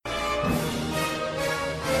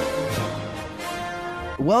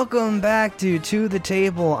Welcome back to the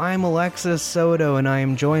Table. I'm Alexis Soto, and I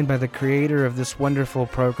am joined by the creator of this wonderful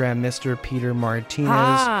program, Mr. Peter Martinez.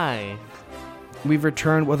 Hi! We've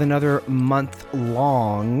returned with another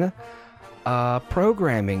month-long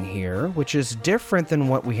programming here, which is different than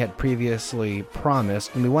what we had previously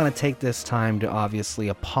promised, and we want to take this time to obviously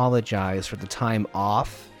apologize for the time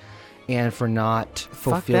off and for not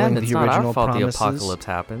fulfilling the original promises. It's not our fault the apocalypse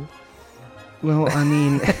happened. Well, I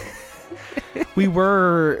mean, we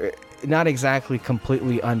were not exactly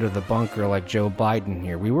completely under the bunker like Joe Biden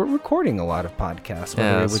here. We were recording a lot of podcasts,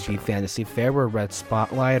 whether it would be Fantasy Fair or Red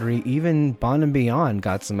Spotlight, or even Bond and Beyond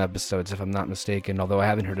got some episodes, if I'm not mistaken, although I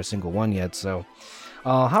haven't heard a single one yet. So,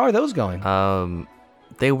 how are those going?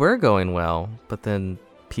 They were going well, but then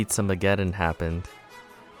Pizza-mageddon happened,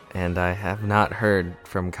 and I have not heard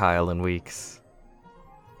from Kyle in weeks.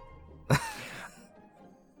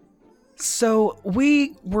 So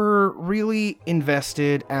we were really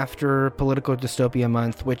invested after Political Dystopia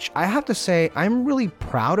Month, which I have to say I'm really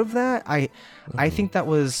proud of that. I think that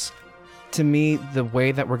was, to me, the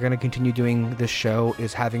way that we're going to continue doing this show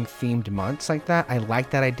is having themed months like that. I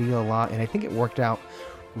like that idea a lot, and I think it worked out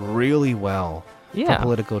really well for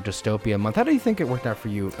Political Dystopia Month. How do you think it worked out for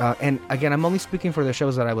you? And again, I'm only speaking for the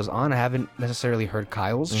shows that I was on. I haven't necessarily heard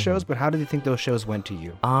Kyle's shows, but how do you think those shows went to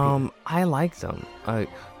you? I liked them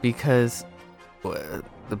because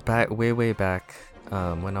way back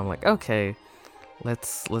when I'm like, okay,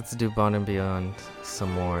 let's do Bond and Beyond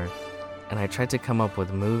some more, and I tried to come up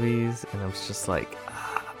with movies, and I was just like,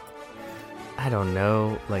 I don't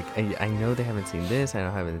know, like I know they haven't seen this, I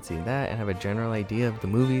haven't seen that, and I have a general idea of the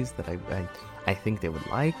movies that I think they would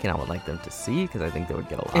like, and I would like them to see, because I think they would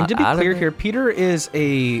get a lot out of it. And to be clear here, Peter is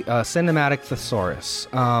a cinematic thesaurus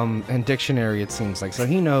and dictionary, it seems like. So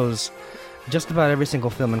he knows just about every single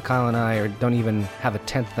film, and Kyle and I don't even have a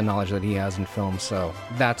tenth of the knowledge that he has in film. So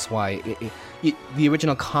that's why the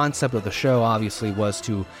original concept of the show, obviously, was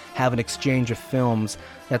to have an exchange of films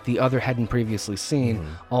that the other hadn't previously seen,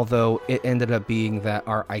 although it ended up being that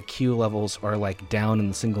our IQ levels are like down in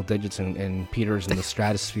the single digits, and Peter's in the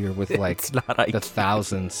stratosphere with like the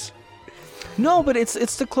thousands. No, but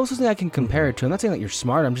it's the closest thing I can compare it to. I'm not saying that you're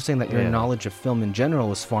smart. I'm just saying that your knowledge of film in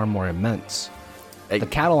general is far more immense. The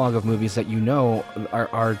catalog of movies that you know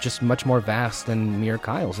are just much more vast than mere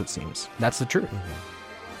Kyle's, it seems. That's the truth.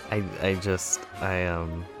 I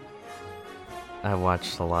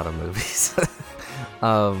watched a lot of movies.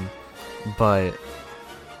 But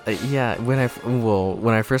yeah, when I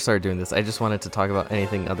first started doing this, I just wanted to talk about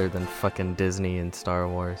anything other than fucking Disney and Star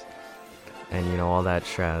Wars and all that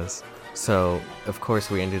shaz. So of course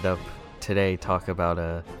we ended up today talk about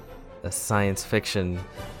a science fiction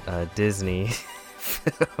Disney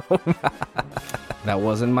film. That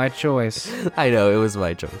wasn't my choice. I know, it was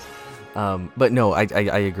my choice. But no, I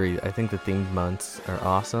agree. I think the themed months are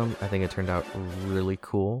awesome. I think it turned out really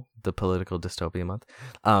cool, the Political Dystopia Month.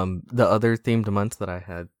 The other themed months that I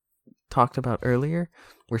had talked about earlier,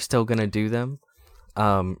 we're still going to do them.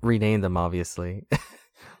 Rename them, obviously.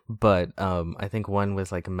 But I think one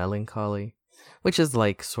was like Melancholy, which is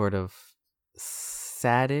like sort of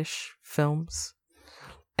saddish films.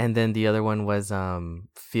 And then the other one was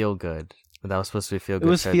Feel Good. That was supposed to be Feel Good. It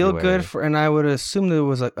was February. Feel Good, and I would assume there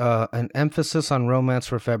was an emphasis on romance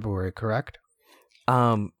for February, correct?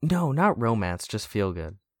 No, not romance, just Feel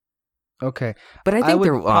Good. Okay, but I think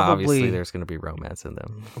obviously there's going to be romance in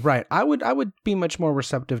them. Right. I would be much more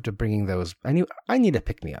receptive to bringing those. I need to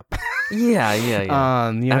pick me up. Yeah.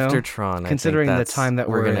 After Tron, considering the time that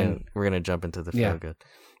we're in, we're gonna jump into the Feel Good.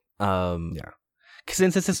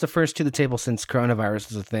 Since it's the first to the table since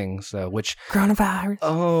coronavirus is a thing, so coronavirus.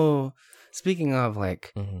 Oh, speaking of I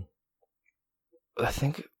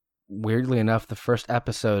think weirdly enough, the first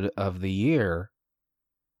episode of the year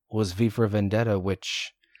was V for Vendetta,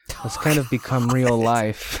 which has kind of become real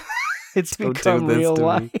life. It's become real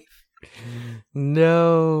life.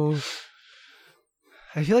 No.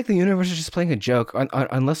 I feel like the universe is just playing a joke,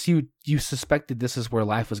 unless you suspected this is where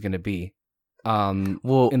life was going to be. In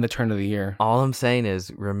the turn of the year. All I'm saying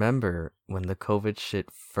is, remember when the COVID shit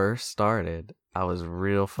first started, I was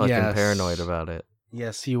real fucking paranoid about it.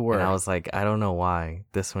 Yes, you were. And I was like, I don't know why.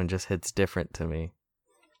 This one just hits different to me.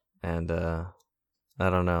 And I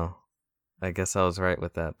don't know. I guess I was right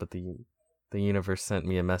with that, but the universe sent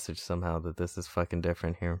me a message somehow that this is fucking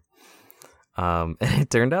different here. And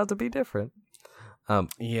it turned out to be different.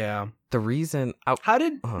 The reason how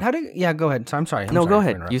did go ahead. So I'm sorry. Go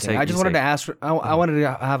ahead. You say. I just wanted to ask. I wanted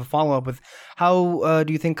to have a follow up with how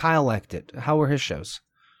do you think Kyle liked it? How were his shows?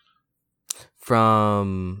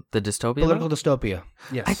 From the Dystopia? Political Dystopia.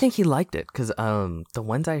 Yes. I think he liked it because the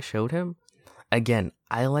ones I showed him, again,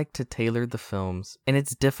 I like to tailor the films, and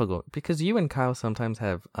it's difficult because you and Kyle sometimes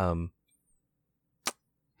have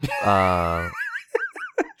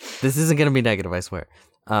this isn't gonna be negative, I swear.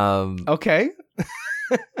 Okay.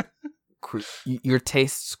 Your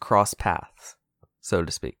tastes cross paths, so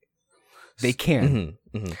to speak. They can,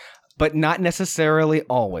 but not necessarily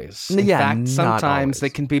always. In Yeah, fact, not sometimes always. they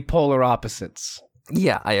can be polar opposites.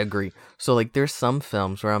 Yeah, I agree. So like, there's some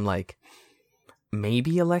films where I'm like,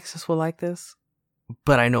 maybe Alexis will like this,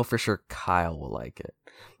 but I know for sure Kyle will like it.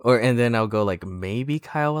 And then I'll go like, maybe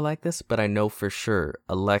Kyle will like this, but I know for sure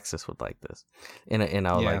Alexis would like this, and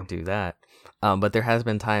I'll like do that. But there has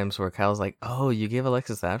been times where Kyle's like, "Oh, you gave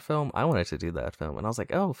Alexis that film? I wanted to do that film," and I was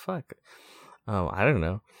like, "Oh, fuck, I don't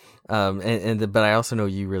know." But I also know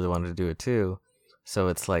you really wanted to do it too, so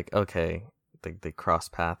it's like, okay, they cross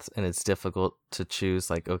paths, and it's difficult to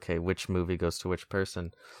choose like, okay, which movie goes to which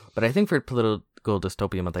person. But I think for Political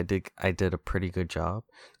Dystopia Month, I did a pretty good job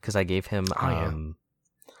because I gave him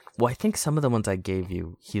well, I think some of the ones I gave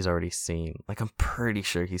you, he's already seen. Like, I'm pretty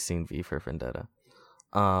sure he's seen V for Vendetta.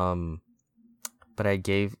 But I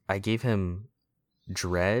gave him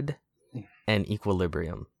Dread and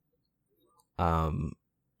Equilibrium,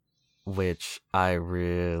 which I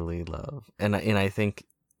really love, and I think,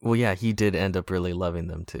 well, yeah, he did end up really loving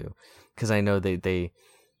them too, because I know they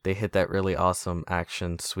hit that really awesome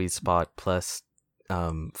action sweet spot plus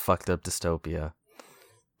fucked up dystopia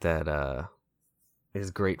that is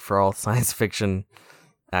great for all science fiction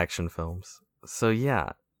action films. So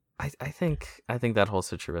yeah, I think that whole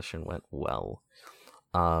situation went well.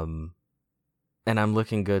 And I'm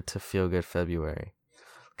looking good to Feel Good February,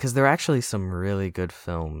 because there are actually some really good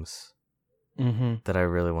films that I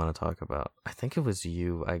really want to talk about. I think it was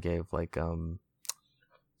you I gave like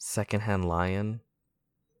Secondhand Lion.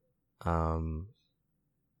 I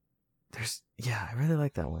really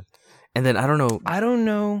like that one. And then I don't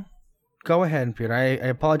know. Go ahead, Peter. I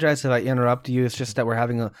apologize if I interrupt you. It's just that we're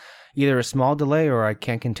having either a small delay or I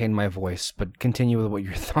can't contain my voice. But continue with what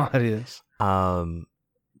your thought is.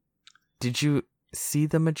 Did you see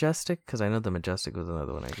The Majestic? Because I know The Majestic was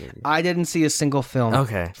another one I gave you. I didn't see a single film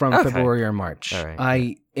from February or March. All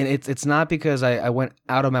right. And it's not because I went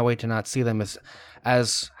out of my way to not see them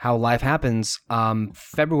as how life happens.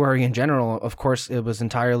 February in general, of course, it was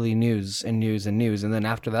entirely news. And then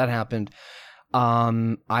after that happened,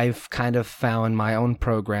 I've kind of found my own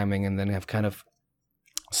programming and then have kind of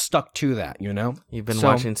stuck to that, you know? You've been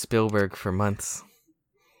watching Spielberg for months.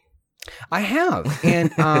 I have.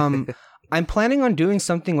 And I'm planning on doing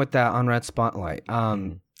something with that on Red Spotlight.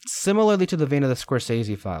 Similarly to the vein of the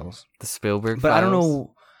Scorsese files. The Spielberg but files?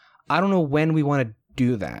 I don't know when we want to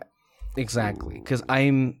do that exactly, because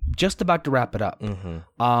I'm just about to wrap it up. And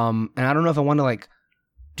I don't know if I want to like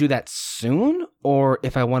do that soon or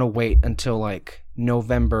if I want to wait until like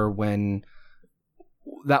November, when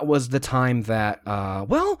that was the time that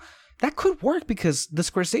that could work, because the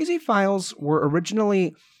Scorsese files were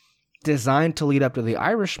originally designed to lead up to The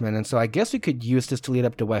Irishman, and so I guess we could use this to lead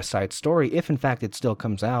up to West Side Story if in fact it still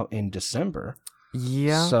comes out in December.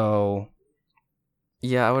 Yeah. So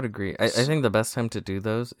yeah, I would agree. I think the best time to do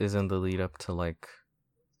those is in the lead up to like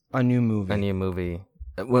a new movie.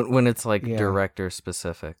 When it's like director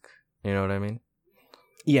specific. You know what I mean?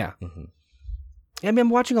 Yeah. I mean, I'm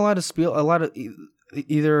watching a lot of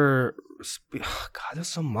either. Oh God, there's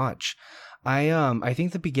so much. I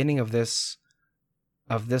think the beginning of this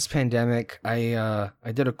pandemic, I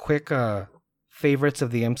did a quick favorites of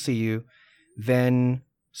the MCU, then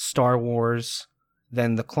Star Wars,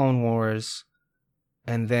 then the Clone Wars,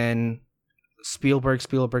 and then Spielberg.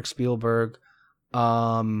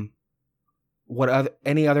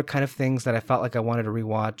 Any other kind of things that I felt like I wanted to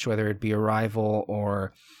rewatch, whether it be Arrival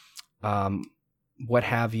or what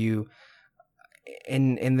have you.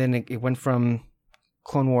 And then it went from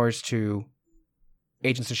Clone Wars to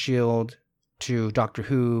Agents of S.H.I.E.L.D. to Doctor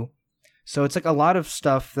Who. So it's like a lot of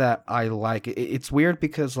stuff that I like. It's weird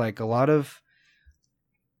because like a lot of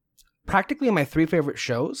practically my three favorite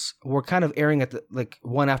shows were kind of airing at like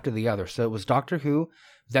one after the other. So it was Doctor Who,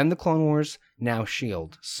 then the Clone Wars, now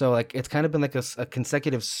S.H.I.E.L.D. So like it's kind of been like a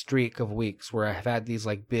consecutive streak of weeks where I've had these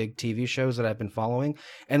like big TV shows that I've been following.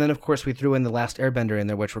 And then of course we threw in The Last Airbender in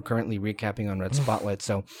there, which we're currently recapping on Red Spotlight.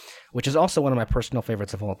 So, which is also one of my personal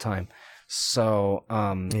favorites of all time. So,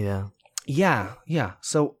 yeah.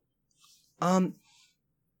 So, but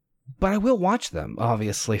I will watch them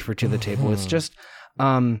obviously for To the Table. It's just,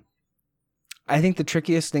 I think the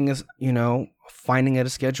trickiest thing is, you know, finding out a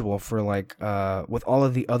schedule for like with all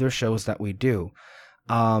of the other shows that we do.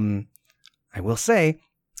 I will say it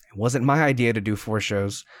wasn't my idea to do 4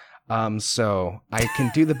 shows. So I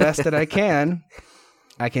can do the best that I can.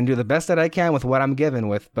 I can do the best that I can with what I'm given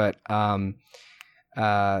with, but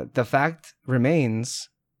the fact remains,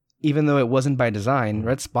 even though it wasn't by design,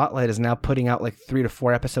 Red Spotlight is now putting out like 3 to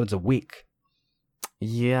 4 episodes a week.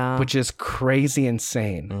 Yeah. Which is crazy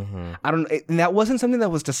insane. Mm-hmm. And that wasn't something that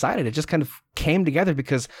was decided. It just kind of came together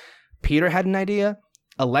because Peter had an idea,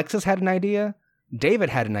 Alexis had an idea, David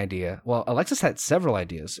had an idea. Well, Alexis had several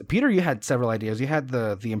ideas. Peter, you had several ideas. You had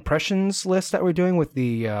the impressions list that we're doing with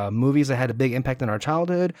the movies that had a big impact on our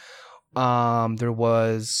childhood. There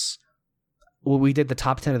was... Well, we did the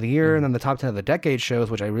top 10 of the year and then the top 10 of the decade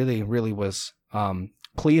shows, which I really, really was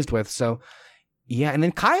pleased with. So, yeah. And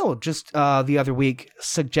then Kyle just the other week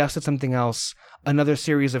suggested something else, another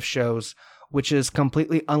series of shows, which is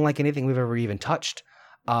completely unlike anything we've ever even touched.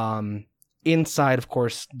 Inside, of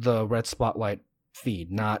course, the Red Spotlight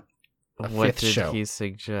feed, not a fifth show. What did he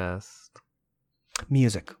suggest?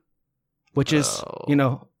 Music, which is,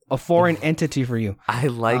 a foreign entity for you. I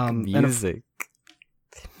like music.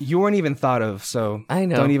 You weren't even thought of, so I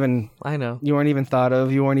know. I know. You weren't even thought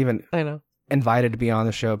of. You weren't even I know. invited to be on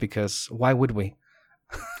the show because why would we?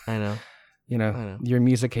 I know. I know. You're a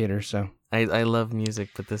music hater, so. I love music,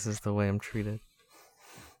 but this is the way I'm treated.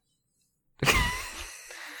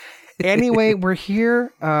 Anyway, we're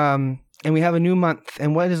here, and we have a new month.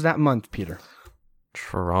 And what is that month, Peter?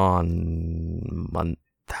 Tron month.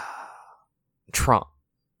 Tron.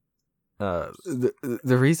 The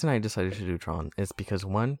reason I decided to do Tron is because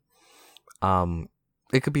one,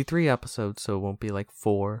 it could be 3 episodes, so it won't be like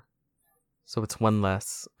 4, so it's one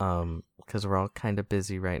less. Because we're all kind of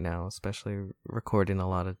busy right now, especially recording a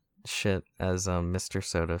lot of shit, as Mr.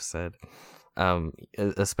 Soto said,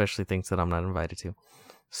 especially things that I'm not invited to.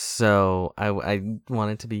 So I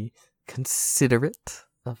wanted to be considerate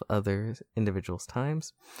of other individuals'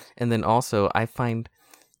 times, and then also I find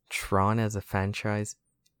Tron as a franchise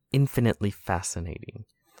infinitely fascinating.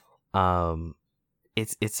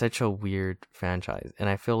 It's such a weird franchise, and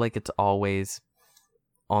I feel like it's always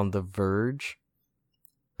on the verge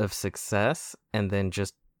of success and then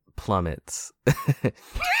just plummets.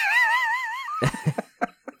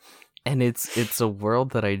 And it's a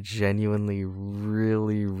world that I genuinely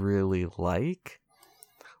really, really like.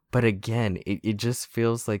 But again, it just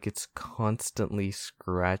feels like it's constantly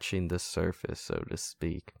scratching the surface, so to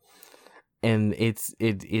speak. And it's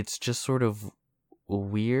just sort of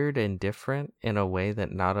weird and different in a way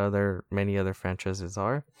that many other franchises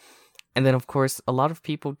are. And then, of course, a lot of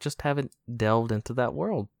people just haven't delved into that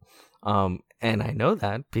world. And I know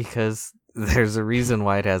that because there's a reason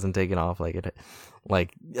why it hasn't taken off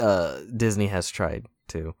like Disney has tried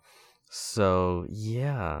to. So,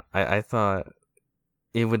 yeah, I thought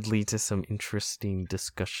it would lead to some interesting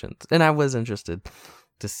discussions. And I was interested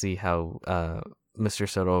to see how Mr.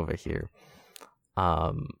 Soto over here,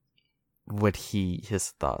 what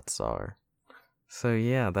his thoughts are. So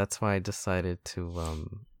yeah, that's why I decided to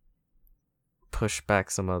push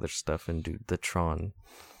back some other stuff and do the Tron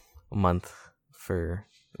month for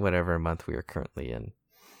whatever month we are currently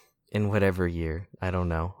in whatever year. I don't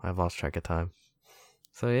know. I've lost track of time.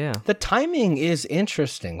 So yeah, the timing is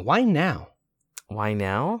interesting. Why now? Why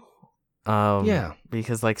now? Yeah,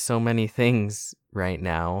 because like so many things right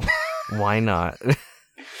now, why not?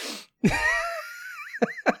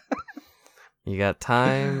 You got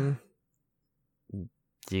time.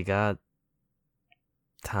 You got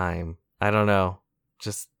time. I don't know.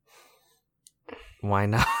 Just why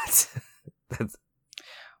not? That's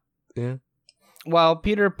yeah. While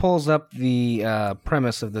Peter pulls up the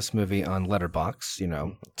premise of this movie on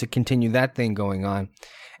Letterboxd, to continue that thing going on,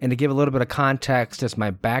 and to give a little bit of context as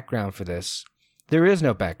my background for this, there is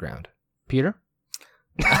no background. Peter?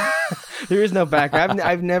 There is no background.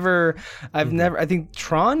 I've never. I think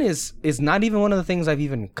Tron is not even one of the things I've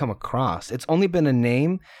even come across. It's only been a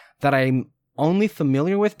name that I'm only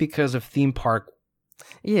familiar with because of theme park,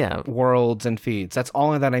 worlds and feeds. That's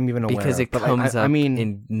all that I'm even aware of. Because it comes up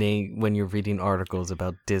in name when you're reading articles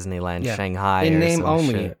about Disneyland Shanghai. In or name some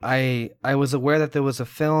only. Shit. I was aware that there was a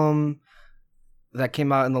film that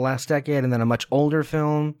came out in the last decade, and then a much older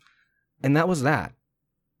film, and that was that.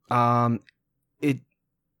 It,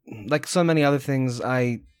 like so many other things,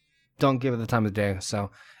 I don't give it the time of day,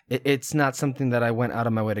 so it's not something that I went out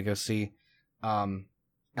of my way to go see,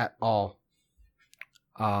 at all.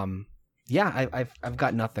 I've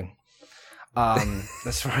got nothing.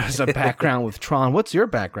 As far as a background with Tron, what's your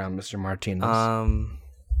background, Mr. Martinez?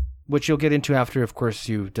 Which you'll get into after, of course,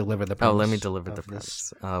 you deliver the premise. Oh, let me deliver the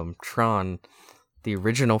premise. Tron, the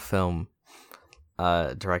original film,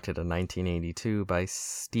 directed in 1982 by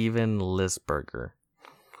Steven Lisberger.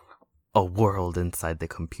 A world inside the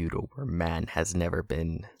computer where man has never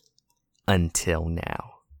been until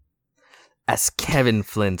now. As Kevin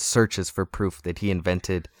Flynn searches for proof that he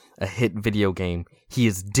invented a hit video game, he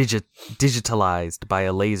is digitalized by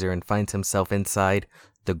a laser and finds himself inside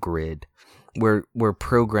the grid, where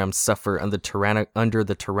programs suffer under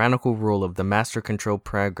the tyrannical rule of the Master Control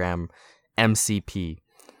Program, MCP.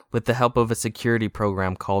 With the help of a security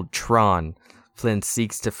program called Tron, Flynn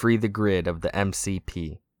seeks to free the grid of the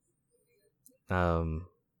MCP.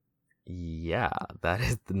 Yeah, that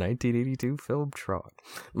is the 1982 film Tron.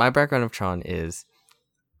 My background of Tron is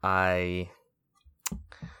I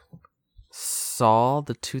saw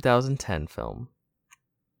the 2010 film.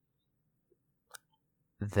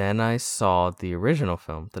 Then I saw the original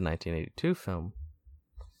film, the 1982 film.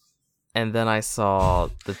 And then I saw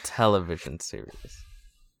the television series.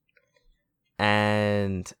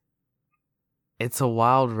 And it's a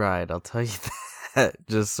wild ride, I'll tell you that.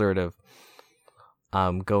 Just sort of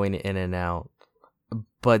going in and out.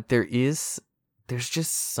 But there's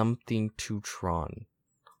just something to Tron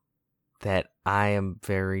that I am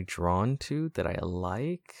very drawn to, that I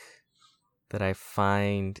like, that I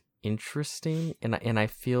find interesting, and I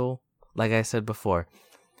feel, like I said before,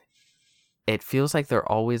 it feels like they're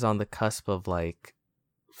always on the cusp of like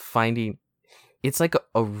finding. It's like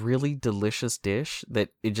a really delicious dish that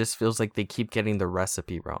it just feels like they keep getting the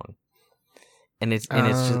recipe wrong. And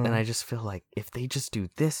I just feel like if they just do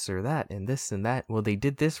this or that and this and that, well, they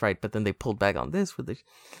did this right, but then they pulled back on this with it,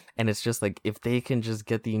 and it's just like if they can just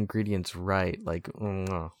get the ingredients right, like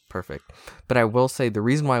perfect. But I will say the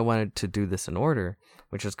reason why I wanted to do this in order,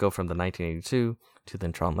 which is go from the 1982 to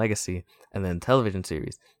then Tron Legacy and then television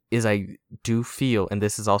series, is I do feel, and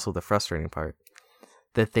this is also the frustrating part,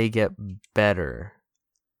 that they get better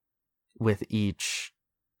with each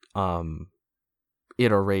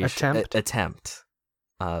iteration attempt.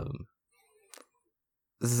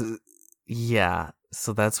 Yeah,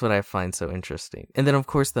 so that's what I find so interesting. And then of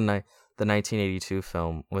course the 1982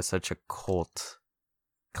 film was such a cult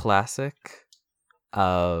classic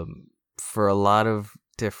for a lot of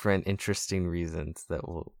different interesting reasons that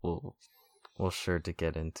we'll sure to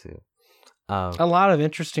get into. A lot of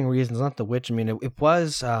interesting reasons, not the which. I mean, it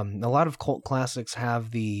was a lot of cult classics have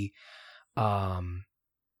the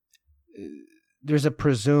there's a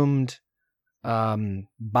presumed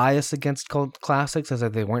bias against cult classics as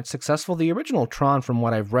that they weren't successful. The original Tron, from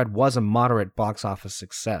what I've read, was a moderate box office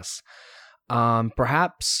success.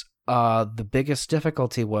 Perhaps the biggest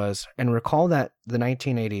difficulty was, and recall that the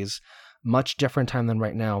 1980s, much different time than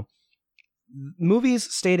right now,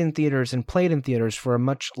 movies stayed in theaters and played in theaters for a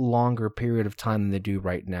much longer period of time than they do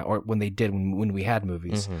right now, or when they did when we had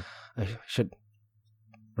movies. Mm-hmm. I should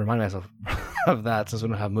remind myself of that since we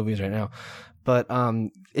don't have movies right now. But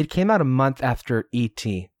it came out a month after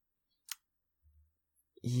E.T.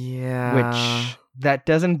 Yeah. Which that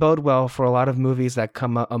doesn't bode well for a lot of movies that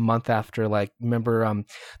come out a month after. Like, remember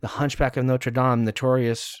The Hunchback of Notre Dame,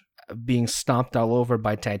 notorious being stomped all over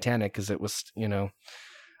by Titanic because it was, I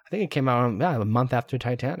think it came out a month after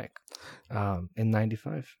Titanic in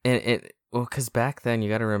 95. And because back then,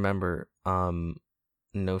 you got to remember,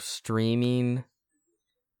 no streaming,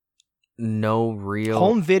 no real...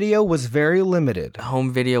 Home video was very limited.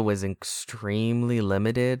 Home video was extremely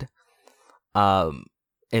limited.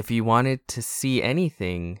 If you wanted to see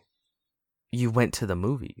anything, you went to the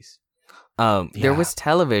movies. There was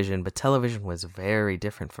television, but television was very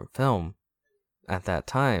different from film at that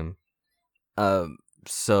time.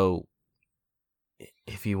 So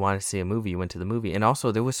if you wanted to see a movie, you went to the movie. And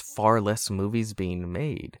also, there was far less movies being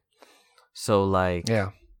made. So, like...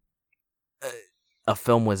 Yeah. A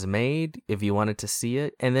film was made if you wanted to see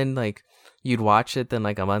it, and then like you'd watch it, then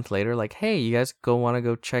like a month later, like, hey, you guys want to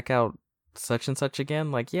go check out such and such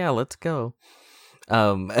again? Like, yeah, let's go.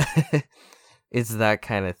 It's that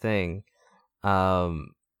kind of thing. Yeah,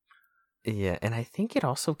 and I think it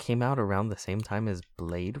also came out around the same time as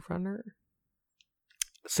Blade Runner.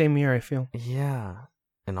 Same year, I feel. Yeah,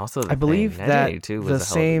 and also I believe that the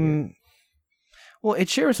same. Well, it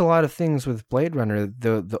shares a lot of things with Blade Runner.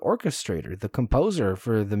 The orchestrator, the composer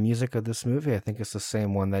for the music of this movie, I think is the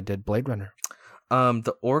same one that did Blade Runner.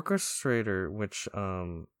 The orchestrator, which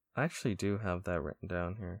I actually do have that written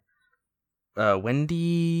down here.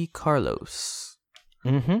 Wendy Carlos.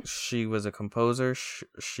 Mm-hmm. She was a composer.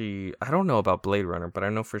 She I don't know about Blade Runner, but I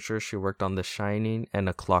know for sure she worked on The Shining and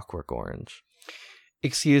A Clockwork Orange.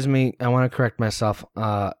 Excuse me, I want to correct myself.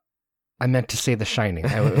 I meant to say The Shining.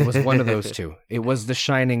 It was one of those two. It was The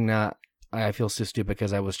Shining, not... I feel so stupid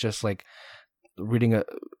because I was just like reading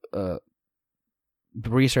a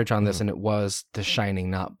research on this, and it was The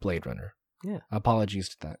Shining, not Blade Runner. Yeah. Apologies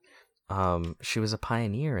to that. she was a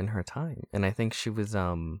pioneer in her time, and I think she was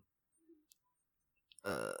one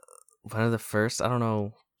of the first. I don't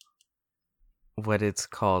know what it's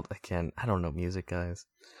called again. I don't know music, guys.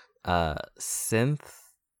 Synth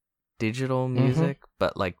digital music,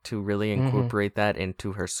 but like to really incorporate that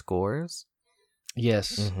into her scores.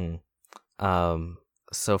 Yes.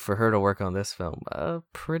 So for her to work on this film,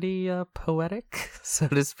 pretty poetic, so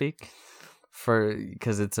to speak,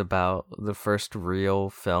 because it's about the first real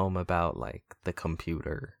film about like the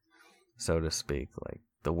computer, so to speak, like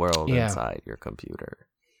the world inside your computer.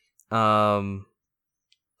 I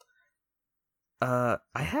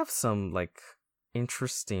have some like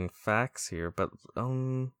interesting facts here, but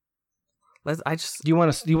do you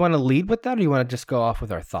want to lead with that, or do you want to just go off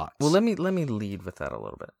with our thoughts? Well, let me lead with that a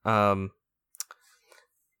little bit.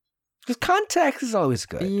 Because context is always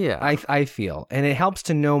good. Yeah. I feel. And it helps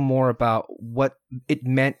to know more about what it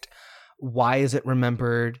meant, why is it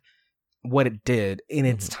remembered, what it did in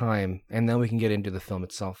its time, and then we can get into the film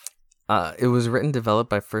itself. It was written and developed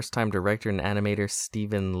by first-time director and animator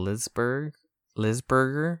Steven Lisberger.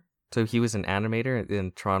 So he was an animator,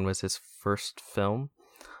 and Tron was his first film.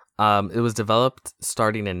 It was developed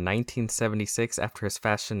starting in 1976 after his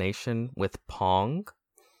fascination with Pong.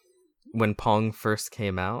 When Pong first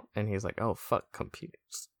came out, and he's like, oh, fuck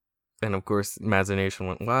computers. And of course, imagination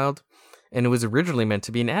went wild. And it was originally meant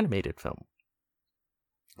to be an animated film.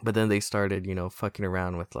 But then they started, fucking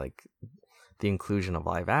around with, like, the inclusion of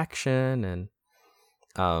live action. And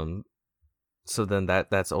so then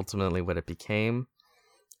that's ultimately what it became.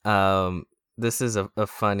 This is a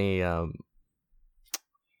funny...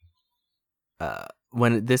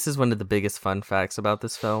 this is one of the biggest fun facts about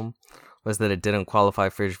this film, was that it didn't qualify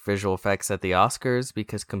for visual effects at the Oscars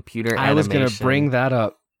because computer animation... I was going to bring that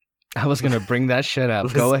up. I was going to bring that shit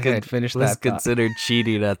up. Go ahead, finish that. Was considered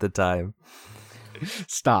cheating at the time.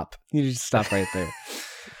 Stop. You just stop right there.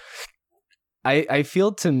 I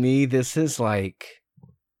feel, to me, this is like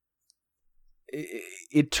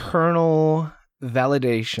eternal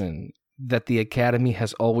validation that the Academy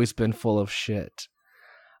has always been full of shit.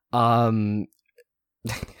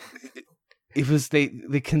 It was they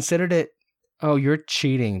considered it, oh, you're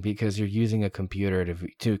cheating because you're using a computer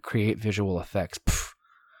to create visual effects. Pfft,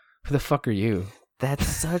 who the fuck are you? That's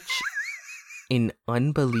such an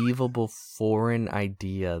unbelievable foreign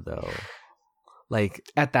idea, though. Like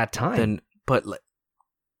at that time, but like,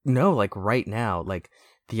 no, like right now, like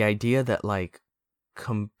the idea that like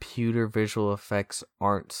computer visual effects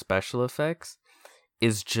aren't special effects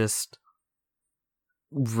is just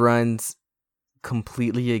runs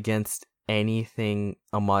completely against anything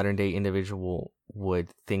a modern day individual would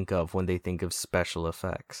think of when they think of special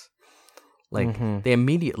effects. Like they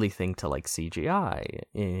immediately think to like CGI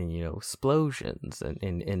and explosions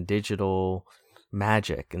and digital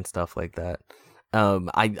magic and stuff like that.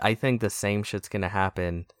 I think the same shit's gonna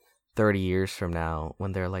happen 30 years from now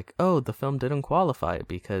when they're like, oh, the film didn't qualify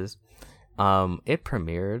because it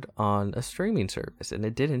premiered on a streaming service and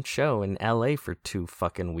it didn't show in LA for 2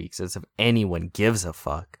 fucking weeks, as if anyone gives a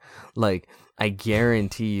fuck. Like, I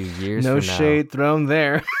guarantee you years from now... No shade thrown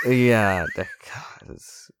there. Yeah. God,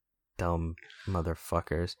 it's dumb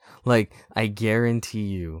motherfuckers. Like, I guarantee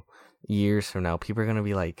you years from now, people are gonna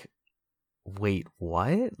be like, wait,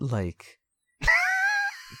 what? Like,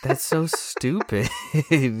 that's so stupid.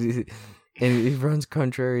 And it runs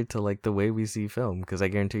contrary to like the way we see film, because I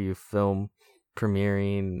guarantee you film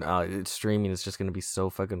premiering, streaming is just going to be so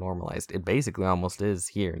fucking normalized. It basically almost is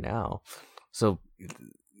here now. So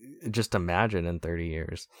just imagine in 30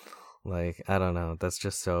 years. Like, I don't know. That's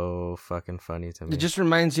just so fucking funny to me. It just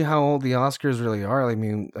reminds you how old the Oscars really are. I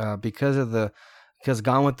mean, because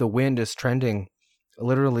Gone with the Wind is trending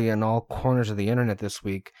literally in all corners of the internet this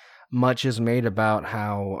week. Much is made about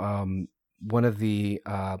how one of the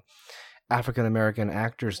African-American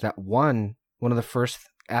actors that won, one of the first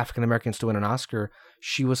African-Americans to win an Oscar,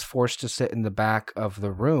 she was forced to sit in the back of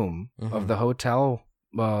the room of the hotel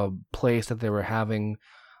place that they were having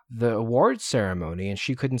the awards ceremony, and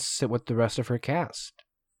she couldn't sit with the rest of her cast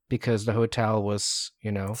because the hotel was,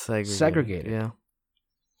 segregated. Yeah.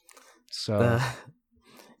 So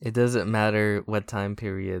it doesn't matter what time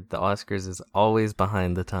period, the Oscars is always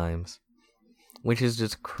behind the times. Which is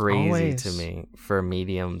just crazy to me for a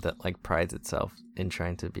medium that like prides itself in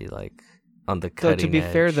trying to be like on the cutting edge. So to be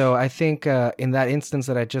fair, though, I think in that instance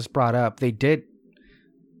that I just brought up, they did.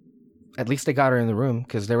 At least they got her in the room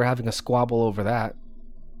because they were having a squabble over that.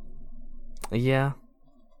 Yeah.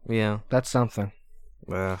 That's something.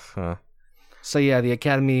 So yeah, the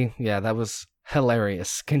Academy. Yeah, that was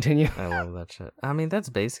hilarious. Continue. I love that shit. I mean, that's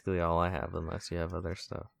basically all I have, unless you have other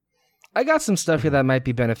stuff. I got some stuff here that might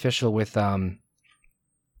be beneficial with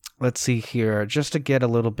let's see here, just to get a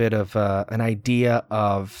little bit of an idea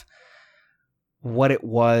of what it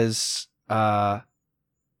was, how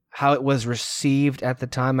it was received at the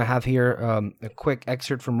time. I have here a quick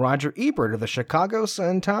excerpt from Roger Ebert of the Chicago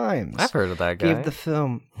Sun-Times. I've heard of that guy.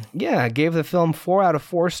 Gave the film 4 out of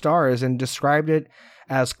 4 stars and described it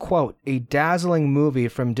as, quote, a dazzling movie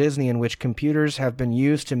from Disney in which computers have been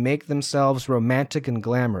used to make themselves romantic and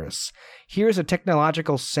glamorous. Here's a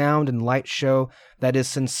technological sound and light show that is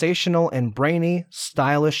sensational and brainy,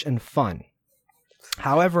 stylish and fun.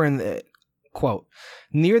 However, in the, quote,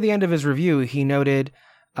 near the end of his review, he noted,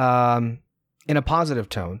 in a positive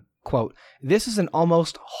tone, quote, this is an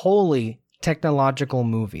almost wholly technological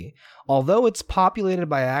movie. Although it's populated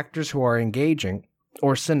by actors who are engaging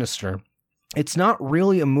or sinister, it's not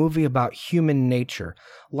really a movie about human nature,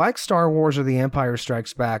 like Star Wars or The Empire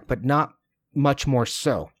Strikes Back, but not much more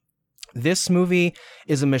so. This movie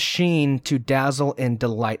is a machine to dazzle and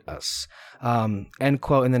delight us. End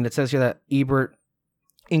quote. And then it says here that Ebert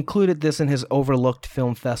included this in his Overlooked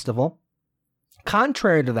Film Festival.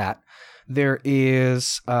 Contrary to that, there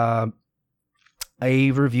is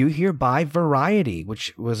a review here by Variety,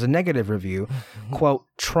 which was a negative review. Quote,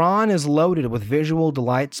 Tron is loaded with visual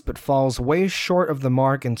delights, but falls way short of the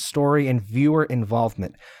mark in story and viewer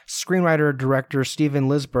involvement. Screenwriter-director Steven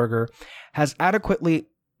Lisberger has adequately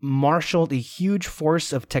marshaled a huge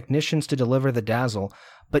force of technicians to deliver the dazzle,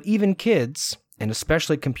 but even kids, and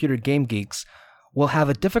especially computer game geeks, will have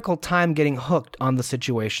a difficult time getting hooked on the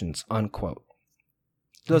situations, unquote.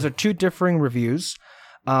 Those are two differing reviews.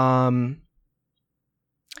 And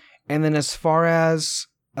then as far as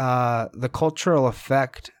the cultural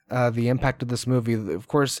effect, the impact of this movie, of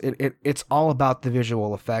course, it's all about the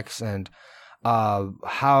visual effects and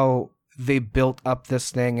how they built up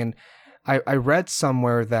this thing. And I read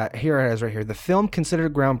somewhere that, here it is right here, the film,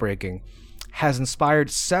 considered groundbreaking, has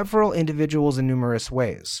inspired several individuals in numerous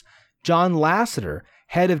ways. John Lasseter,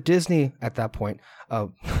 head of Disney at that point,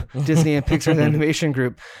 Disney and Pixar's animation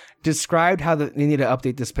group, described how you need to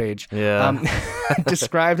update this page. Yeah.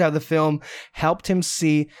 Described how the film helped him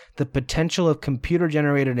see the potential of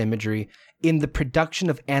computer-generated imagery in the production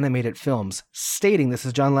of animated films, stating, this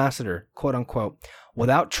is John Lasseter, quote unquote,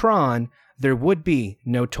 without Tron, there would be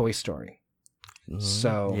no Toy Story.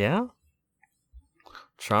 So yeah.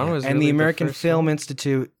 Tron was and really the American first Film one.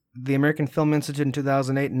 Institute. The American Film Institute in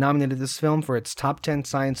 2008 nominated this film for its top 10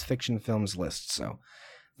 science fiction films list. So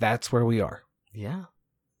that's where we are. Yeah.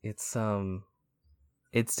 It's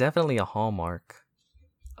definitely a hallmark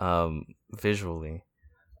visually.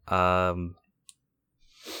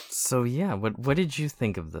 So yeah, what did you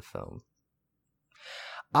think of the film?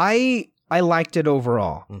 I liked it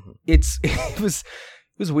overall. Mm-hmm. It was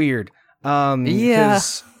weird. Yeah.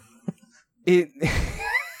 It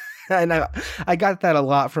and I got that a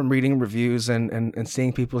lot from reading reviews and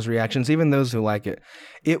seeing people's reactions, even those who like it.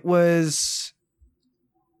 It was,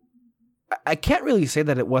 I can't really say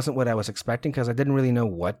that it wasn't what I was expecting because I didn't really know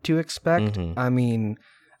what to expect. Mm-hmm. I mean,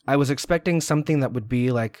 I was expecting something that would be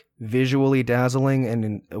like visually dazzling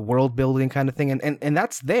and a world building kind of thing. And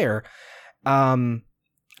that's there. I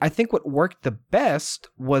think what worked the best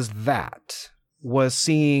was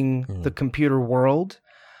seeing the computer world.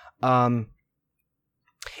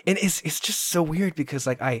 And it's just so weird because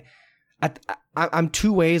like I'm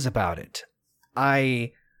two ways about it.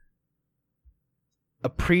 I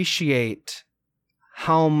appreciate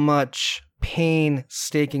how much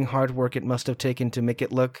painstaking hard work it must have taken to make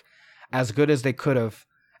it look as good as they could have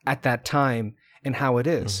at that time and how it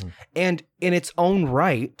is. Mm-hmm. And in its own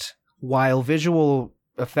right, while visual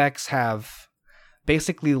effects have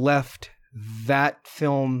basically left that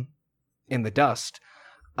film in the dust,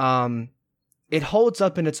 it holds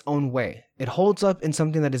up in its own way. It holds up in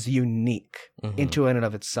something that is unique into and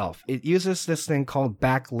of itself. It uses this thing called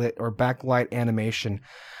backlit or backlight animation.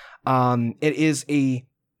 It is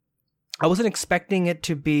I wasn't expecting it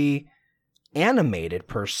to be animated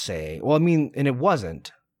per se. Well, I mean, and it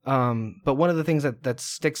wasn't. But one of the things that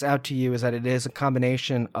sticks out to you is that it is a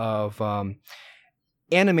combination of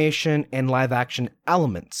animation and live action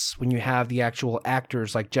elements. When you have the actual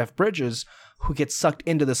actors like Jeff Bridges who get sucked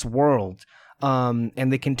into this world.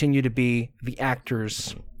 And they continue to be the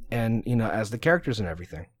actors and, as the characters and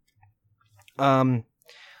everything. I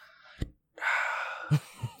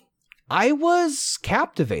was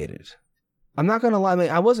captivated. I'm not going to lie. I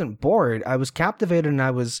mean, I wasn't bored. I was captivated and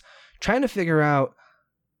I was trying to figure out,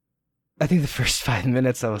 I think the first 5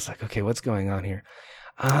 minutes, I was like, okay, what's going on here?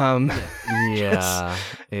 Yeah,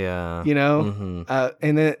 yeah. You know, Mm-hmm.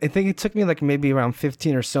 and then I think it took me like maybe around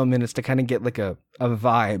 15 or so minutes to kind of get like a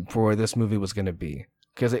vibe for where this movie was going to be.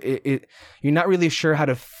 Because it you're not really sure how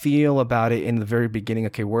to feel about it in the very beginning.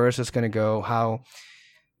 Okay, where is this going to go?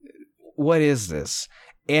 What is this?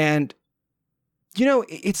 And, you know,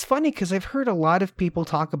 it's funny because I've heard a lot of people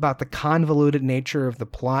talk about the convoluted nature of the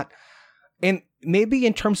plot. And maybe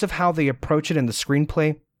in terms of how they approach it in the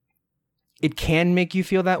screenplay, it can make you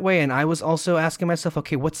feel that way. And I was also asking myself,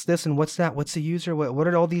 okay, what's this and what's that? What's the user? What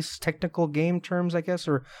are all these technical game terms, I guess,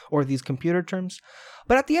 or these computer terms?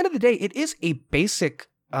 But at the end of the day, it is a basic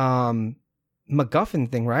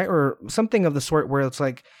MacGuffin thing, right? Or something of the sort where it's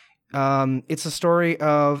like, it's a story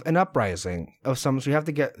of an uprising of some. So you have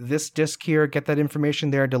to get this disc here, get that information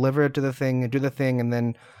there, deliver it to the thing, and do the thing, and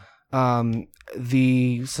then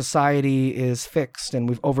the society is fixed, and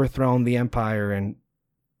we've overthrown the empire. And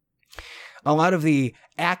a lot of the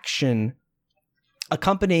action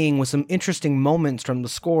accompanying with some interesting moments from the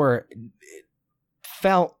score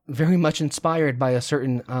felt very much inspired by a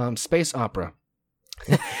certain space opera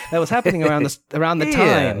that was happening around the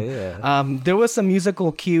time. Yeah. There was some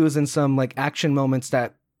musical cues and some like action moments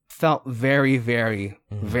that felt very, very,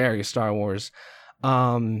 very Star Wars.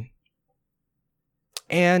 And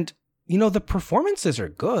you know, the performances are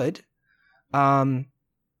good. I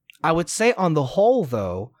would say on the whole,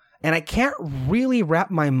 though, and I can't really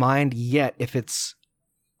wrap my mind yet if it's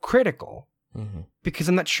critical, because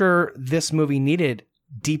I'm not sure this movie needed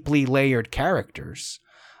deeply layered characters.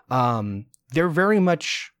 They're very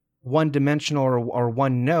much one-dimensional or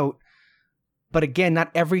one note, but again,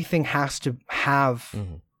 not everything has to have,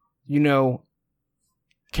 you know,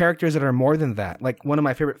 characters that are more than that. Like one of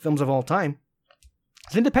my favorite films of all time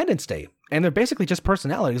is Independence Day, and they're basically just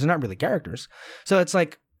personalities. They're not really characters. So it's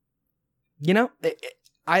like, you know,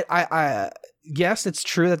 I yes, it's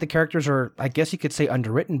true that the characters are, I guess you could say,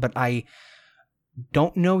 underwritten, but I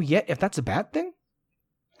don't know yet if that's a bad thing.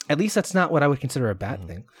 At least that's not what I would consider a bad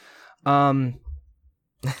thing. A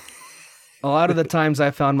lot of the times I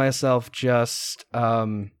found myself just, I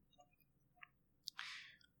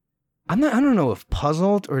don't know if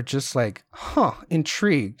puzzled or just like,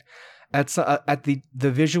 intrigued at the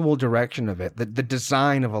visual direction of it, the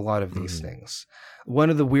design of a lot of these things.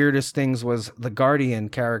 One of the weirdest things was the Guardian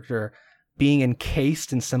character being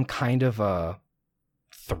encased in some kind of a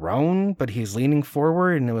throne, but he's leaning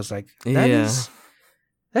forward, and it was like,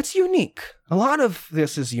 that's unique. A lot of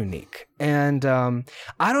this is unique. And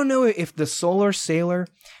I don't know if the solar sailor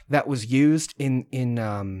that was used in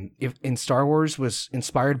Star Wars was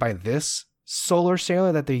inspired by this solar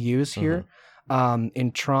sailor that they use here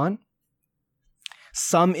in Tron.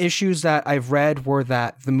 Some issues that I've read were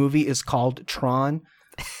that the movie is called Tron.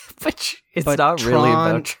 but it's not Tron, really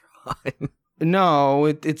about Tron. No,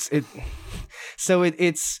 it's so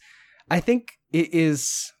it's I think it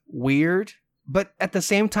is weird. But at the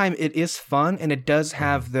same time, it is fun, and it does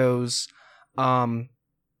have those. I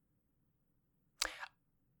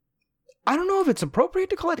don't know if it's appropriate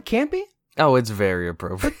to call it campy. Oh, it's very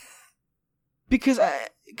appropriate. Because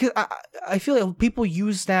I feel like people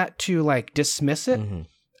use that to like dismiss it.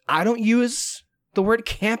 I don't use the word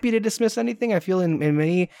campy to dismiss anything. I feel in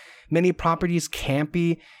many properties,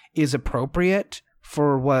 campy is appropriate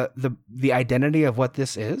for what the identity of what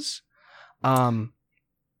this is.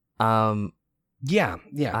 Yeah.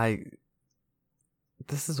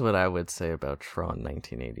 This is what I would say about Tron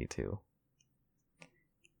 1982.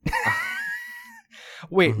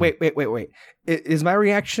 Wait. Is my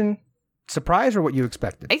reaction surprise or what you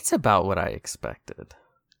expected? It's about what I expected.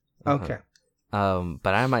 Okay.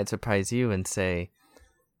 But I might surprise you and say,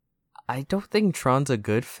 I don't think Tron's a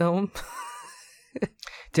good film.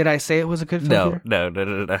 Did I say it was a good film? No.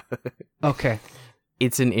 Okay.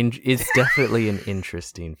 It's definitely an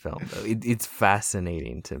interesting film, though. It's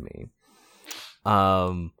fascinating to me.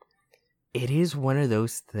 It is one of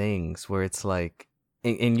those things where it's like,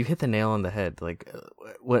 and you hit the nail on the head. Like,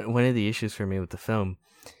 one of the issues for me with the film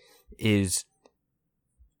is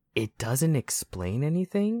it doesn't explain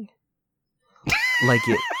anything. Like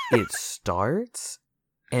it starts,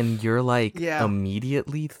 and you're like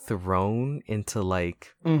immediately thrown into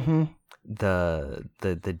like.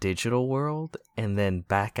 The digital world, and then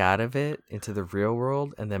back out of it into the real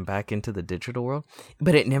world, and then back into the digital world,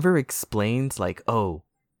 but it never explains like, oh,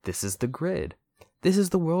 this is the grid, this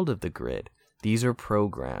is the world of the grid, these are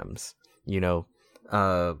programs, you know,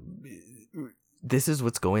 this is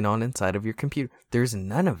what's going on inside of your computer. There's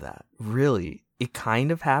none of that, really. It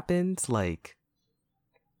kind of happens like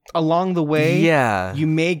along the way. You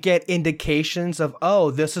may get indications of,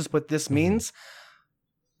 oh, this is what this means.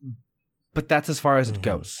 but that's as far as it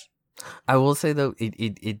goes. I will say though,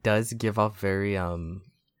 it does give off very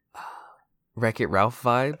Wreck-It Ralph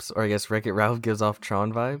vibes, or I guess Wreck-It Ralph gives off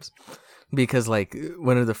Tron vibes, because like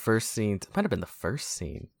one of the first scenes, it might have been the first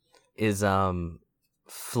scene, is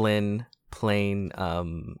Flynn playing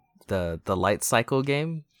the light cycle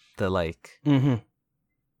game, the like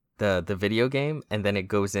the video game, and then it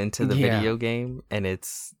goes into the video game, and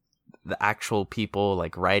it's the actual people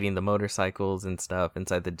like riding the motorcycles and stuff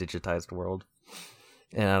inside the digitized world.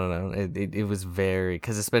 And I don't know, it was very,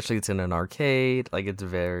 because especially it's in an arcade, like it's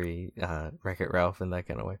very Wreck-It Ralph in that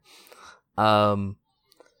kind of way.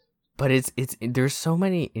 But it's there's so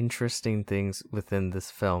many interesting things within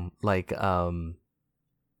this film, like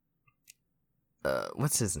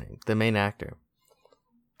what's his name, the main actor,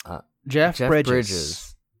 Jeff Bridges.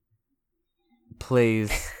 Bridges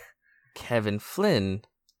plays Kevin Flynn,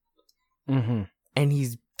 and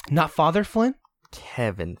he's not Father Flynn.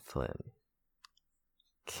 Kevin Flynn.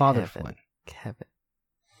 Father Flynn. Kevin.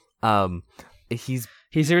 He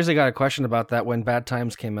seriously got a question about that when Bad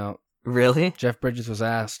Times came out. Really? Jeff Bridges was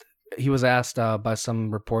asked. He was asked by some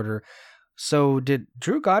reporter. So did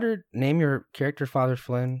Drew Goddard name your character Father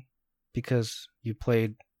Flynn because you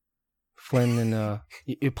played Flynn in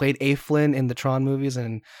you played a Flynn in the Tron movies?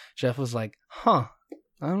 And Jeff was like, "Huh,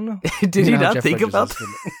 I don't know." Did he not think about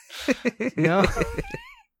that? No.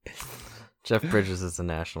 Jeff Bridges is a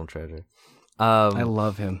national treasure. I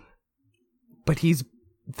love him. But he's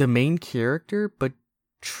the main character, but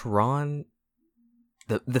Tron,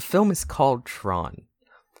 the film is called Tron,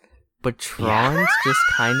 but Tron's just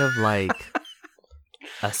kind of like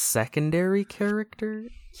a secondary character.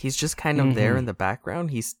 He's just kind of there in the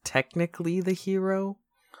background. He's technically the hero,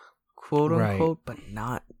 quote unquote, but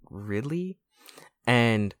not really.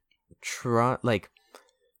 And Tron, like,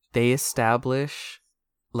 they establish,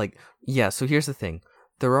 like, yeah, so here's the thing.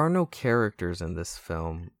 There are no characters in this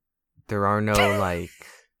film. There are no like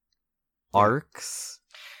arcs.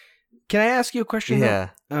 Can I ask you a question? Yeah.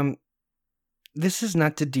 Though? This is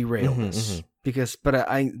not to derail this because, but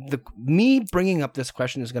me bringing up this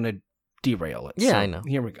question is going to derail it. Yeah, so I know.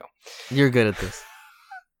 Here we go. You're good at this.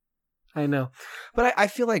 I know, but I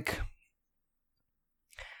feel like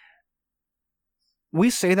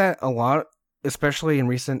we say that a lot, especially in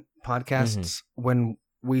recent podcasts, when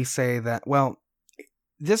we say that, well,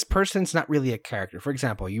 this person's not really a character. For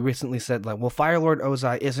example, you recently said, like, well, Firelord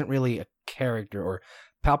Ozai isn't really a character, or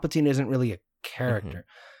Palpatine isn't really a character.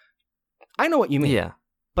 I know what you mean. Yeah.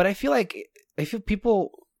 But I feel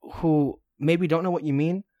people who maybe don't know what you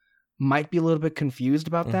mean might be a little bit confused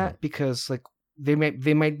about that, because like they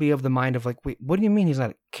might be of the mind of like, wait, what do you mean he's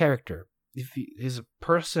not a character? If he's a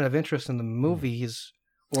person of interest in the movie,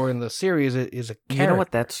 or in the series is a character. You know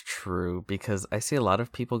what? That's true, because I see a lot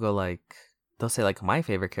of people go like, they'll say like, my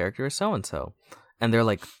favorite character is so and so, and they're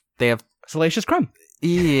like, they have Salacious Crumb.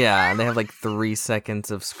 Yeah, and they have like 3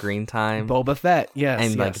 seconds of screen time. Boba Fett, yes,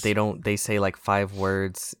 and like they say like 5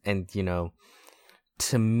 words, and you know,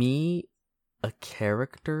 to me, a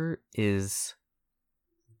character is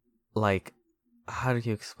like, how do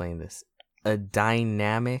you explain this? A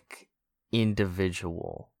dynamic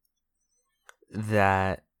individual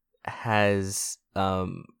that has a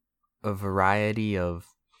variety of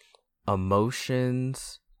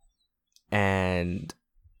emotions and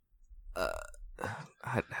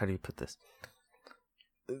how do you put this?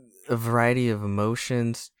 A variety of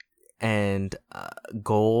emotions and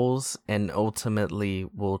goals, and ultimately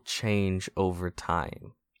will change over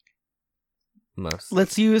time. Mostly.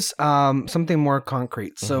 Let's use something more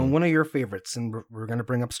concrete. So one of your favorites, and we're going to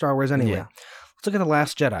bring up Star Wars anyway. Yeah. Let's look at The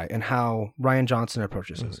Last Jedi and how Rian Johnson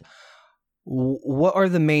approaches this. What are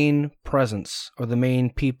the main presence or the main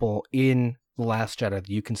people in The Last Jedi that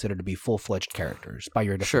you consider to be full-fledged characters by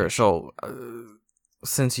your definition? Sure. So,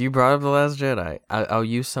 since you brought up The Last Jedi, I'll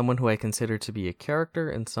use someone who I consider to be a character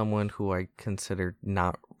and someone who I consider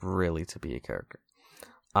not really to be a character.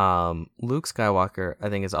 Luke Skywalker, I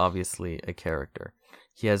think, is obviously a character.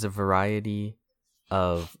 He has a variety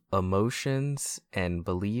of emotions and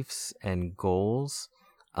beliefs and goals.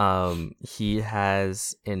 He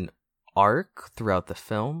has an arc throughout the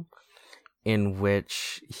film in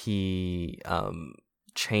which he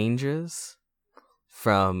changes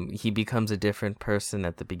from, he becomes a different person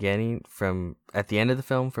at the beginning, at the end of the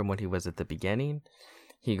film from what he was at the beginning.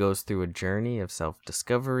 He goes through a journey of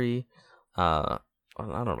self-discovery. I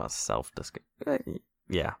don't know, self-discovery.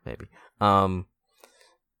 Yeah, maybe.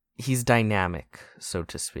 He's dynamic, so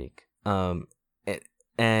to speak.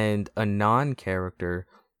 And a non-character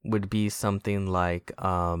would be something like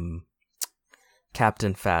Captain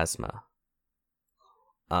Phasma.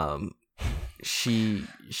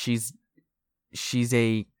 She's she's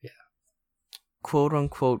a quote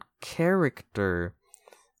unquote character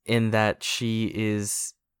in that she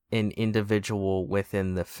is an individual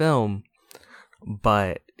within the film,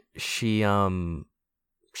 but she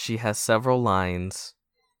has several lines.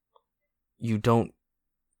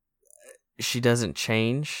 She doesn't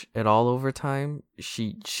change at all over time.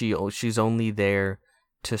 She's only there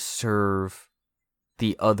to serve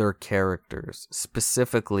the other characters,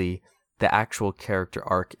 specifically the actual character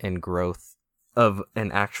arc and growth of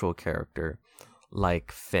an actual character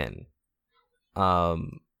like Finn.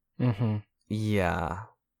 Yeah,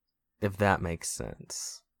 if that makes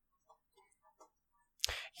sense.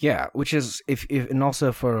 Yeah, which is if and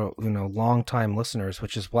also for long-time listeners,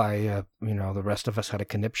 which is why the rest of us had a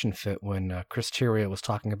conniption fit when Chris Terrio was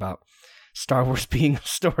talking about Star Wars being a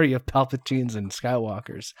story of Palpatines and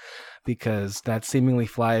Skywalkers, because that seemingly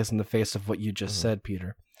flies in the face of what you just said,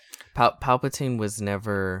 Peter. Palpatine was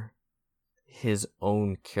never his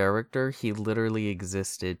own character. He literally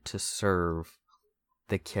existed to serve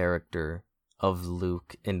the character of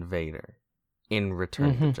Luke and Vader in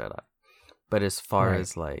Return of the Jedi. But as far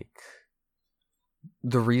as like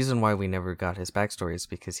the reason why we never got his backstory is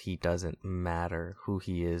because he doesn't matter who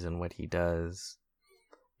he is and what he does.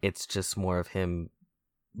 It's just more of him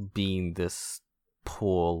being this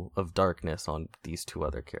pool of darkness on these two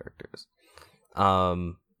other characters.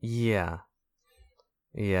 Yeah.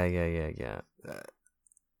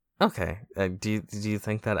 Okay. Do you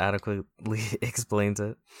think that adequately explains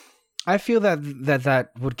it? I feel that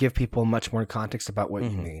would give people much more context about what you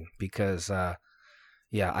mean, because I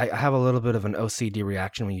have a little bit of an OCD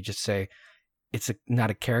reaction when you just say it's not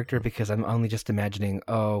a character, because I'm only just imagining,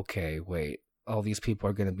 okay, wait, all these people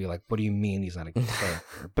are going to be like, what do you mean he's not a character?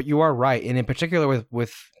 But you are right, and in particular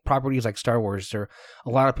with properties like Star Wars, a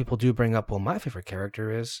lot of people do bring up, well, my favorite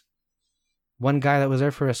character is one guy that was there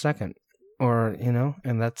for a second, or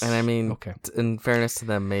and that's, and I mean, okay. In fairness to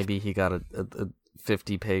them, maybe he got a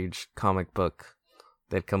 50-page comic book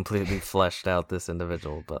that completely fleshed out this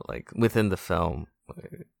individual, but like within the film,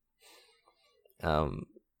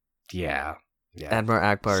 yeah. Admiral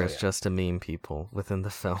Akbar is just a meme, people, within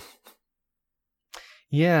the film.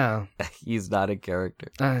 Yeah, he's not a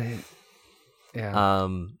character. Yeah.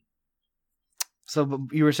 So but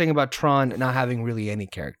you were saying about Tron not having really any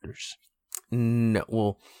characters. No,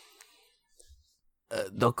 well,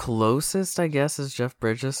 the closest, I guess, is Jeff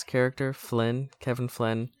Bridges' character, Kevin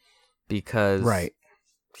Flynn, because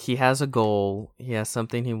he has a goal, he has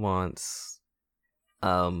something he wants,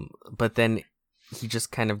 but then he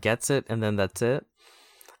just kind of gets it, and then that's it.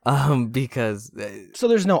 Because so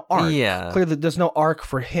there's no arc. Yeah, clearly there's no arc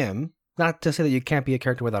for him. Not to say that you can't be a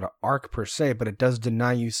character without an arc per se, but it does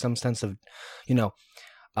deny you some sense of,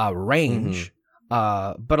 range.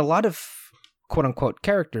 But a lot of quote unquote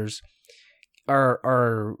characters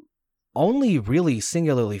are only really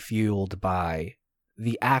singularly fueled by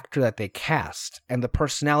the actor that they cast and the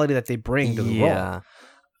personality that they bring to the role.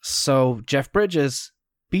 So Jeff Bridges,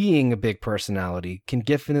 being a big personality, can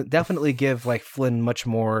definitely give like Flynn much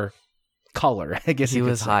more color. I guess he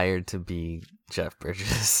was hired to be Jeff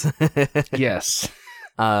Bridges. Yes.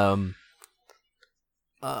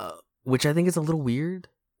 Which I think is a little weird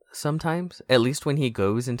sometimes, at least when he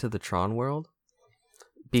goes into the Tron world,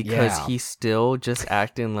 because he's still just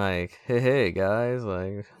acting like, hey guys,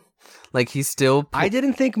 like he's still. I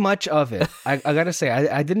didn't think much of it. I gotta say,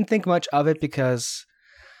 I didn't think much of it because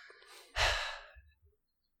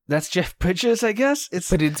that's Jeff Bridges, I guess.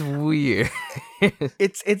 But it's weird.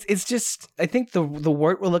 it's just, I think the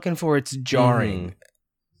word we're looking for, it's jarring,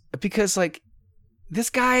 because like this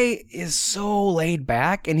guy is so laid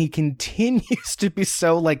back, and he continues to be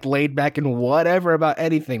so like laid back and whatever about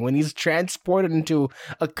anything. When he's transported into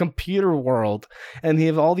a computer world and he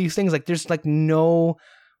have all these things, like there's like no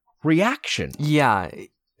reaction. Yeah.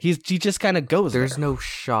 He just kind of goes There's there. no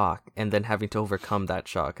shock, and then having to overcome that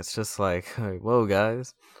shock. It's just like, whoa,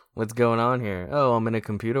 guys, what's going on here? Oh, I'm in a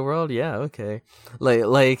computer world? Yeah, okay.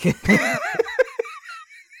 Like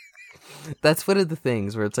that's one of the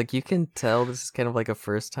things where it's like, you can tell this is kind of like a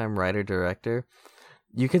first-time writer-director.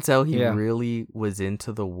 You can tell he really was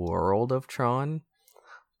into the world of Tron,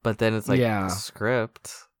 but then it's like,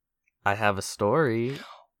 script, I have a story.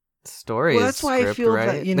 Story well, is that's why script, I feel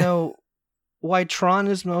right? that, why Tron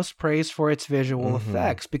is most praised for its visual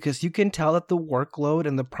effects, because you can tell that the workload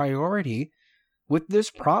and the priority with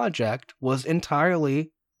this project was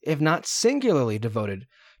entirely, if not singularly, devoted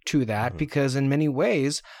to that, because in many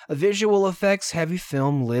ways a visual effects heavy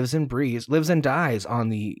film lives and dies on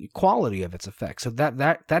the quality of its effects. So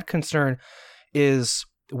that concern is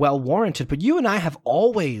well warranted. But you and I have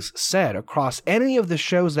always said across any of the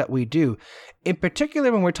shows that we do, in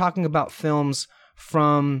particular when we're talking about films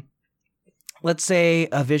from, let's say,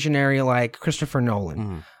 a visionary like Christopher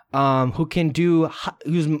Nolan,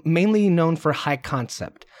 who's mainly known for high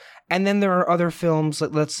concept. And then there are other films,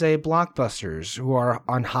 like, let's say, blockbusters, who are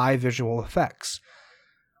on high visual effects.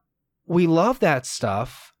 We love that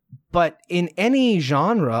stuff, but in any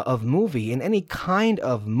genre of movie, in any kind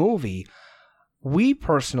of movie, we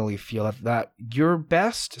personally feel that you're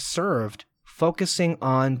best served focusing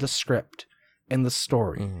on the script and the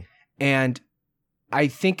story. And I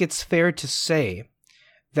think it's fair to say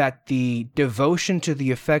that the devotion to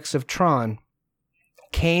the effects of Tron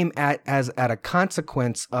came at a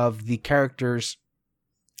consequence of the characters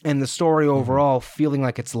and the story overall feeling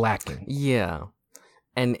like it's lacking. Yeah.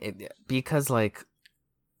 And because, like,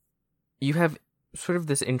 you have sort of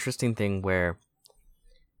this interesting thing where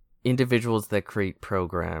individuals that create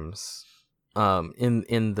programs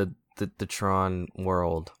in the Tron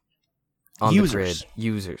world on the grid,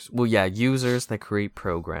 users that create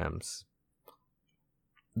programs,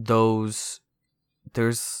 there's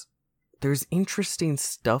interesting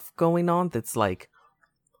stuff going on that's like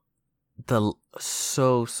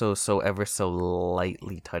so ever so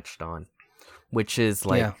lightly touched on, which is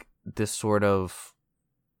like this sort of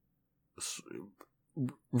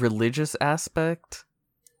religious aspect,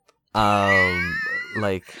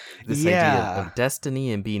 like this idea of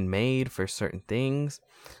destiny and being made for certain things,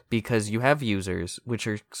 because you have users which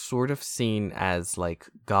are sort of seen as like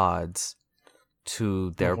gods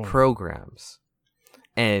to their programs.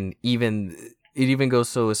 And it even goes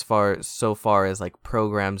so far as like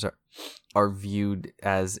programs are viewed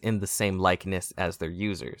as in the same likeness as their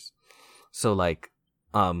users. So like,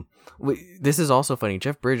 this is also funny.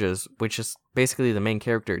 Jeff Bridges, which is basically the main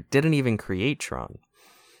character, didn't even create Tron.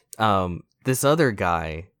 This other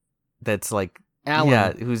guy, that's like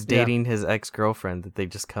Alan, who's dating his ex-girlfriend that they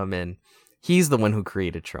just come in. He's the one who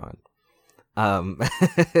created Tron.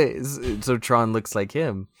 So Tron looks like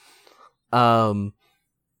him. And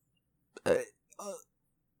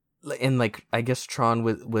like, I guess Tron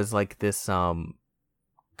was like this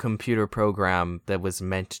computer program that was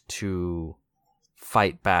meant to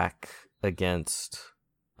fight back against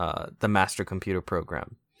the master computer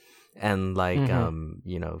program, and like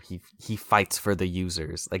you know, he fights for the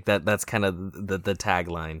users, like that's kind of the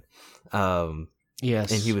tagline.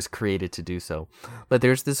 Yes, and he was created to do so. But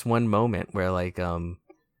there's this one moment where like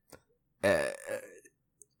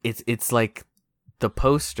it's like the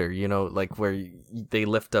poster, you know, like where they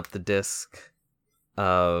lift up the disc,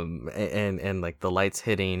 and like the lights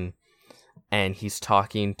hitting, and he's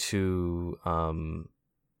talking to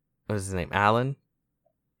what is his name, Alan.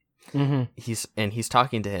 He's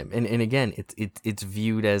talking to him, and again, it's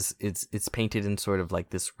viewed as it's painted in sort of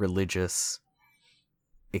like this religious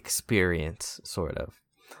experience, sort of,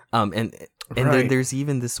 and then there's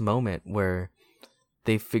even this moment where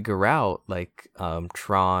they figure out like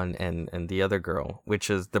Tron and the other girl, which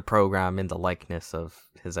is the program in the likeness of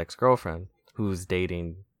his ex-girlfriend who's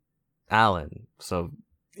dating Alan. So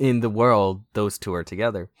in the world, those two are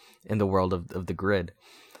together in the world of the grid.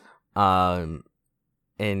 And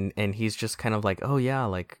he's just kind of like, oh yeah,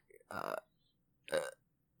 like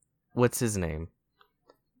what's his name?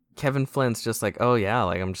 Kevin Flynn's just like, oh yeah,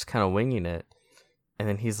 like I'm just kind of winging it. And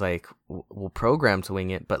then he's like, well, programs wing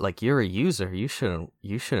it, but like you're a user, you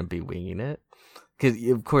shouldn't be winging it, because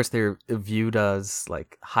of course they're viewed as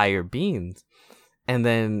like higher beings. And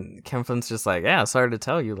then Kevin Flynn's just like, yeah, sorry to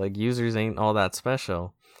tell you, like users ain't all that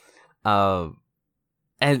special. And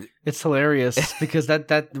it's hilarious because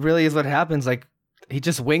that really is what happens. Like, he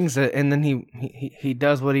just wings it, and then he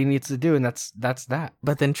does what he needs to do, and that's that.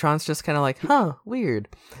 But then Tron's just kind of like, huh, weird.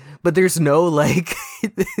 But there's no like,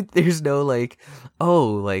 oh,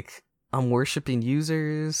 like I'm worshiping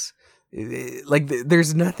users. Like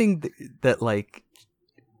there's nothing that like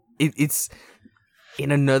it's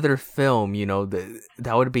in another film, you know,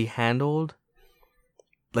 that would be handled.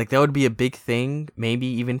 Like that would be a big thing, maybe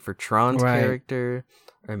even for Tron's character,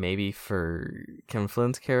 or maybe for Kevin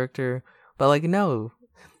Flynn's character. But like, no,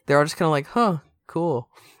 they're all just kind of like, huh, cool.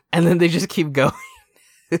 And then they just keep going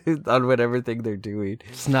on whatever thing they're doing.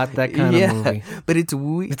 It's not that kind of movie. But it's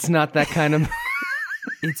weird. It's not that kind of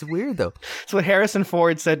It's weird, though. It's what Harrison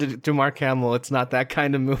Ford said to Mark Hamill. It's not that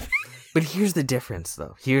kind of movie. But here's the difference,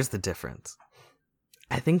 though. Here's the difference.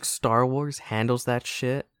 I think Star Wars handles that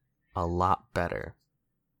shit a lot better.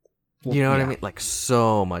 You know what I mean? Like,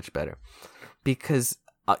 so much better. Because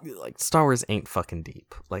like Star Wars ain't fucking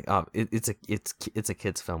deep. Like it's a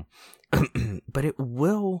kid's film, but it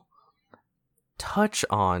will touch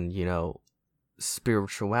on, you know,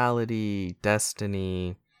 spirituality,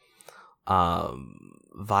 destiny,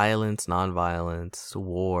 violence, non-violence,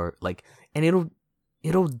 war, like, and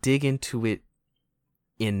it'll dig into it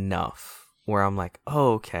enough where I'm like,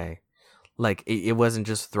 oh, okay. Like, it wasn't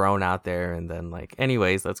just thrown out there and then, like,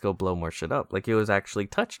 anyways, let's go blow more shit up. Like, it was actually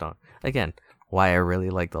touched on. Again, why I really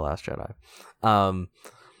like The Last Jedi.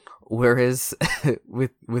 Whereas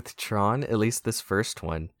with Tron, at least this first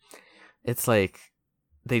one, it's like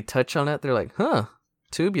they touch on it, they're like, huh,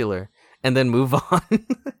 tubular, and then move on.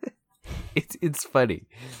 It's funny.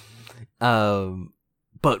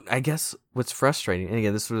 But I guess what's frustrating, and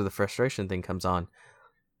again, this is where the frustration thing comes on.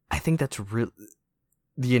 I think that's real.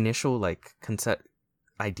 The initial like concept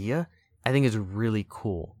idea, I think is really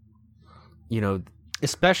cool. You know,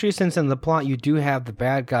 especially since in the plot you do have the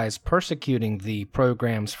bad guys persecuting the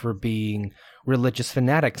programs for being religious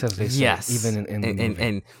fanatics, as they say. Yes, even in the movie.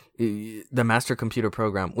 And the Master Computer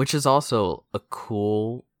Program, which is also a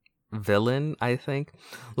cool villain, I think.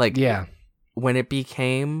 Like, yeah, when it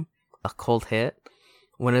became a cult hit,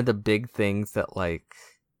 one of the big things that, like,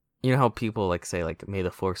 you know how people like say like "May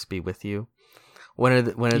the Force be with you." One of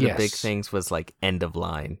the big things was like end of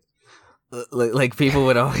line. Like people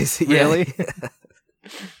would always really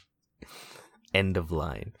end of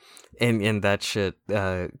line, and that shit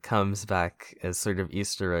comes back as sort of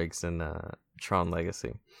Easter eggs in Tron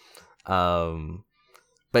Legacy.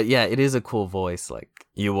 But yeah, it is a cool voice. Like,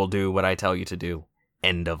 you will do what I tell you to do.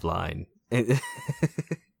 End of line.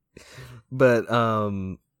 But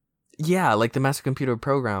yeah, like the Master Computer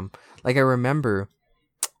Program. Like, I remember,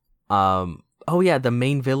 oh yeah, the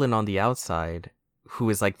main villain on the outside, who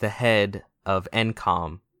is like the head of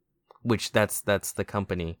NCOM, which that's the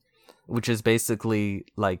company, which is basically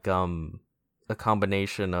like a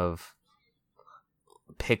combination of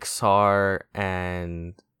Pixar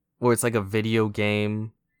and, or it's like a video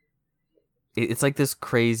game. It's like this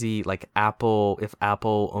crazy, like Apple, if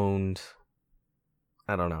Apple owned,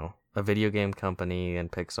 I don't know, a video game company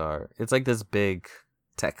and Pixar. It's like this big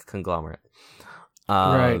tech conglomerate.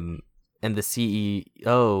 Right. And the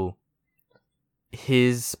CEO,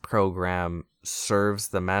 his program serves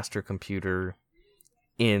the master computer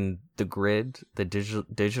in the grid, the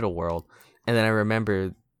digital world. And then I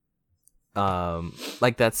remember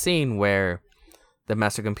like that scene where the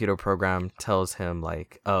master computer program tells him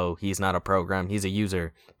like, oh, he's not a program, he's a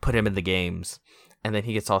user, put him in the games. And then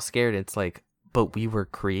he gets all scared. It's like, but we were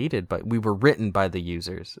written by the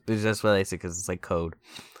users. That's what I say, because it's like code.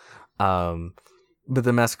 But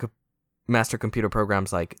the master computer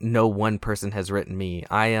program's like, no one person has written me.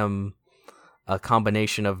 I am a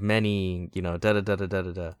combination of many, you know, da da da da da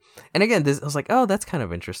da da. And again, I was like, oh, that's kind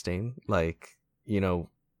of interesting. Like, you know,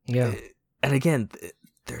 yeah. And again,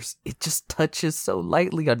 it just touches so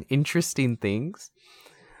lightly on interesting things.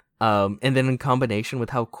 And then in combination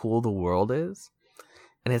with how cool the world is.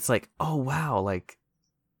 And it's like, oh wow, like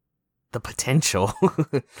the potential.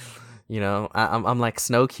 You know, I'm like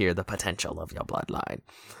Snoke here, the potential of your bloodline.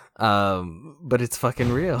 But it's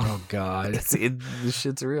fucking real. Oh god, this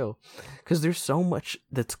shit's real. Because there's so much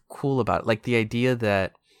that's cool about it. Like the idea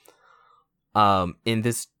that, in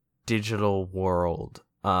this digital world,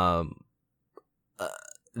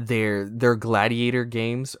 their gladiator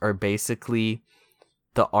games are basically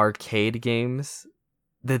the arcade games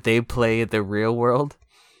that they play in the real world.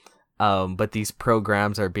 But these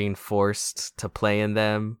programs are being forced to play in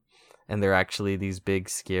them, and they're actually these big,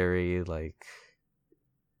 scary, like,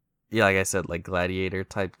 yeah, like I said, like gladiator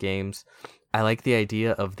type games. I like the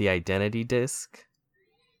idea of the identity disc,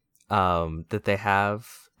 that they have,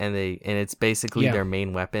 and it's basically their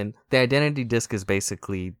main weapon. The identity disc is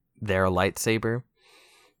basically their lightsaber.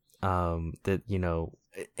 That, you know,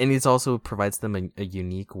 and it also provides them a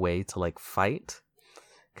unique way to like fight.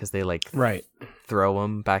 Because they like throw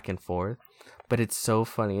them back and forth, but it's so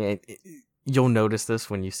funny. You'll notice this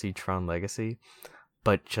when you see Tron Legacy,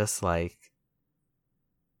 but just like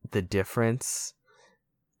the difference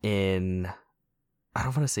in, I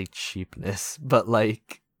don't want to say cheapness, but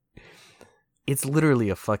like it's literally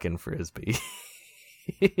a fucking frisbee.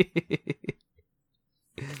 It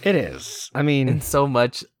is. I mean, and so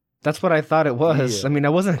much. That's what I thought it was. Yeah. I mean, I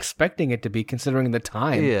wasn't expecting it to be, considering the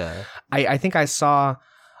time. Yeah. I think I saw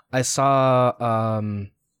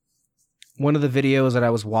one of the videos that I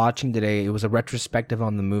was watching today. It was a retrospective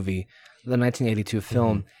on the movie, the 1982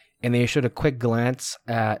 film, and they showed a quick glance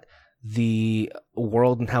at the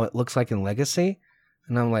world and how it looks like in Legacy,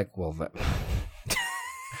 and I'm like, well,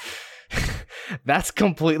 that's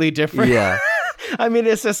completely different. Yeah. I mean,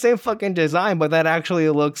 it's the same fucking design, but that actually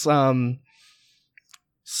looks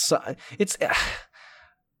so it's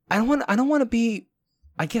I don't want to be,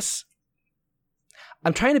 I guess,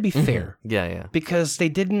 I'm trying to be fair. Yeah. Because they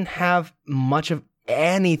didn't have much of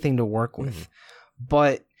anything to work with.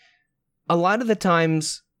 But a lot of the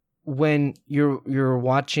times when you're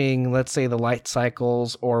watching, let's say, the light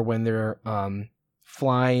cycles, or when they're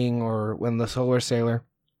flying, or when the Solar Sailor,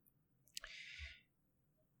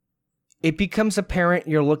 it becomes apparent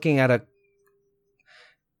you're looking at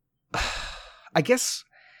I guess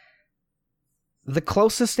the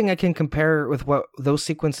closest thing I can compare with what those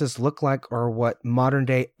sequences look like are what modern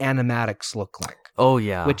day animatics look like. Oh,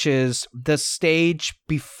 yeah. Which is the stage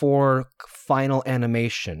before final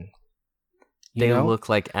animation. They look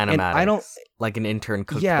like animatics. And I don't, like an intern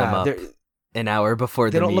cooked them up an hour before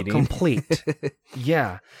the meeting. They don't look complete.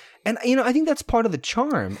 Yeah. And, I think that's part of the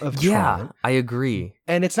charm of Tron. Yeah, I agree.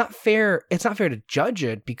 And it's not fair to judge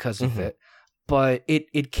it because of it, but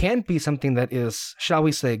it can be something that is, shall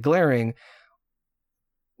we say, glaring,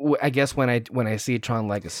 I guess, when I see Tron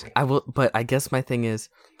Legacy. But I guess my thing is,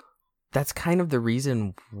 that's kind of the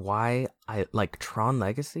reason why I like Tron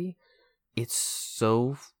Legacy. It's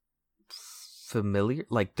so familiar.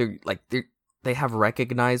 They have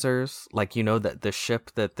recognizers, that the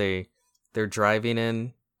ship that they're driving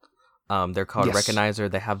in. They're called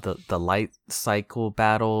Recognizer. They have the light cycle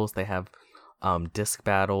battles. They have disc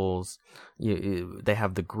battles. They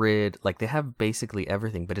have the grid. They have basically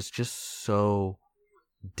everything, but it's just so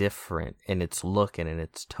different in its look and in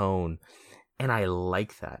its tone. And I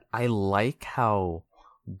like that. I like how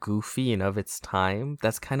goofy and of its time.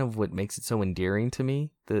 That's kind of what makes it so endearing to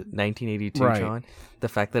me. The 1982 Tron. The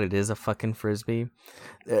fact that it is a fucking Frisbee.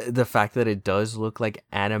 The fact that it does look like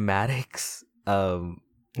animatics.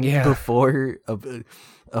 Before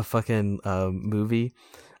a fucking movie,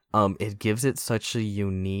 it gives it such a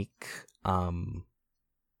unique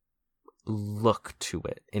look to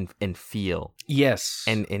it and feel. Yes,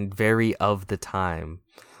 and very of the time.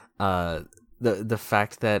 The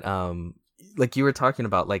fact that like you were talking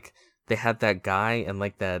about, they had that guy and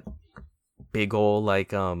that big old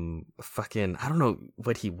fucking, I don't know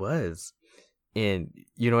what he was, and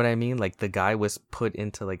you know what I mean. The guy was put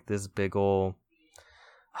into this big old.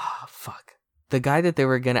 Oh, fuck. The guy that they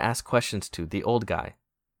were going to ask questions to, the old guy.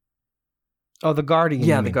 Oh, the Guardian.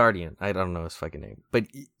 Yeah, the Guardian. I don't know his fucking name. But,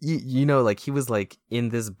 he was, in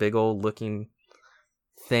this big old looking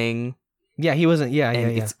thing. Yeah, he wasn't. Yeah,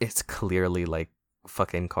 yeah. It's clearly,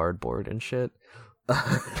 fucking cardboard and shit.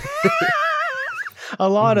 A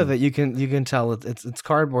lot of it, you can tell it's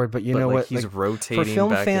cardboard, but know what? He's rotating for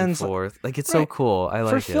film back fans, and forth. It's so cool. I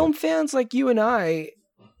like it. For film fans like you and I...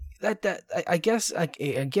 I guess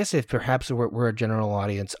if perhaps we're a general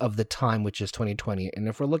audience of the time, which is 2020, and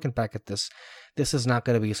if we're looking back at this is not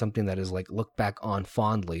going to be something that is looked back on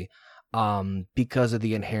fondly, because of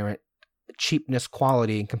the inherent cheapness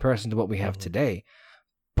quality in comparison to what we have today.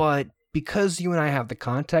 But because you and I have the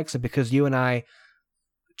context, and because you and I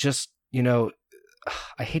just,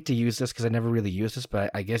 I hate to use this because I never really used this,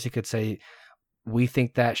 but I guess you could say we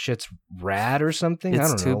think that shit's rad or something. I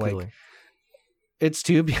don't know, it's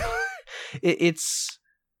tubular. It's.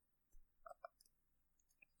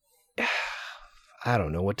 I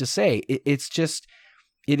don't know what to say. It's just.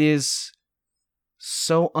 It is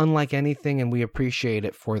so unlike anything, and we appreciate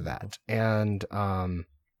it for that. And not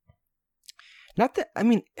that, I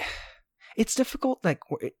mean, it's difficult.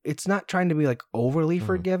 It's not trying to be overly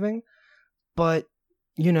forgiving, but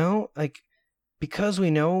because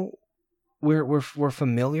we know we're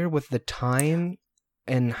familiar with the time.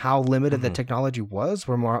 And how limited the technology was,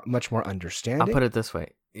 we're much more understanding. I'll put it this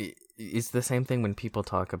way: it's the same thing when people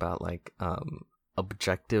talk about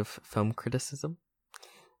objective film criticism,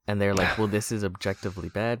 and they're like, "Well, this is objectively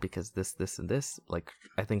bad because this, and this."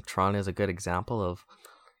 I think Tron is a good example of,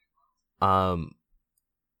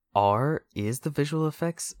 is the visual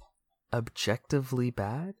effects objectively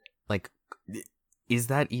bad? Is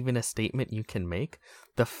that even a statement you can make?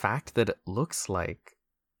 The fact that it looks like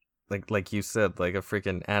you said, a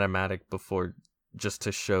freaking animatic before, just to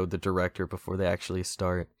show the director before they actually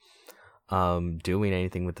start doing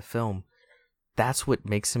anything with the film, that's what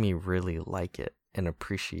makes me really like it and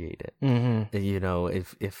appreciate it.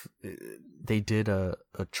 If they did a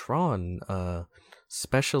Tron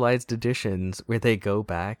specialized editions where they go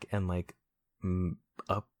back and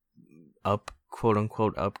up quote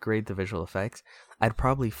unquote upgrade the visual effects, I'd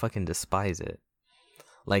probably fucking despise it.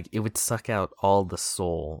 It would suck out all the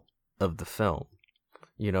soul of the film,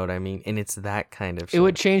 you know what I mean? And it's that kind of shit. It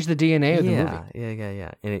would change the DNA of the movie.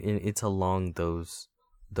 Yeah. And it's along those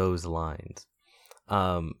lines.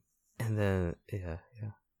 And then yeah.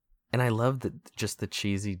 And I love just the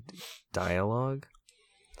cheesy dialogue.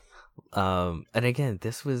 And again,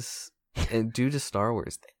 this was due to Star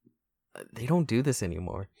Wars. they don't do this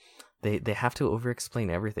anymore. They have to over explain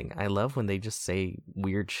everything. I love when they just say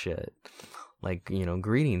weird shit. Like,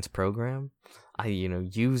 greetings program.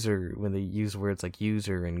 User, when they use words like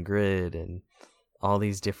user and grid and all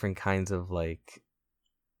these different kinds of like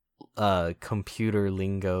computer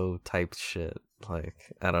lingo type shit.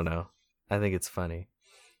 Like, I don't know. I think it's funny.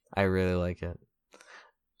 I really like it.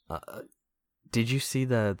 Did you see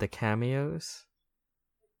the cameos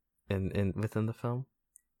in within the film?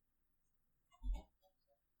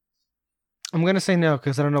 I'm gonna say no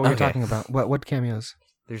because I don't know what Okay. you're talking about. What cameos?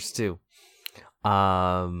 There's two.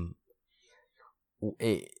 In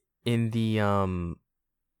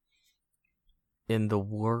the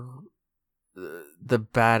war, the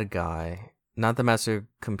bad guy, not the master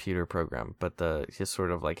computer program, but his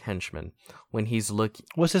sort of like henchman, when he's looking,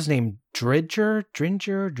 What's his name? Driddinger?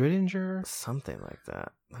 something like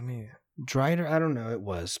that. Drider? I don't know. It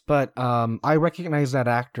was, but I recognize that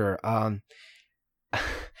actor.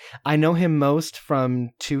 I know him most from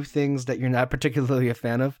two things that you're not particularly a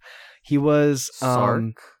fan of. He was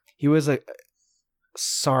Sark. He was a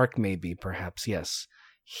Sark, maybe, perhaps. Yes,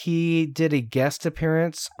 he did a guest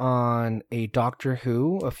appearance on a Doctor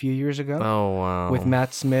Who a few years ago. Oh wow! With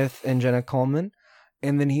Matt Smith and Jenna Coleman,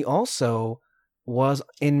 and then he also was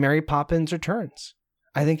in Mary Poppins Returns.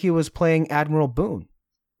 I think he was playing Admiral Boone,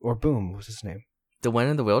 or Boom was his name. The one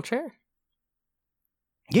in the wheelchair?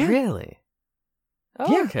 Yeah. Really? Oh,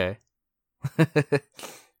 Yeah. okay.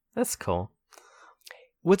 That's cool.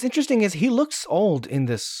 What's interesting is he looks old in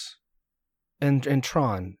this, in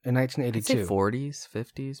Tron in I'd say 1982. 40s,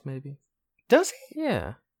 50s, maybe. Does he?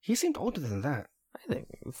 Yeah, He seemed older than that. I think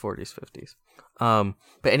 40s, 50s.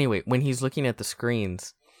 But anyway, when he's looking at the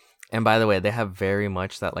screens, and by the way, they have very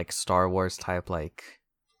much that like Star Wars type, like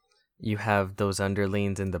you have those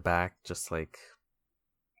underlings in the back, just like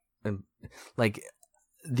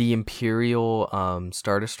the Imperial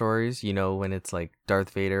Star Destroyers, when it's like Darth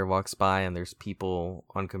Vader walks by and there's people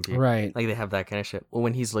on computer. Right. Like they have that kind of shit. Well,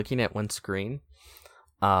 when he's looking at one screen,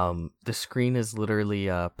 the screen is literally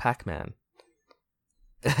Pac-Man.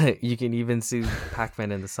 You can even see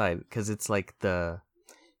Pac-Man in the side because it's like the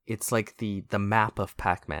map of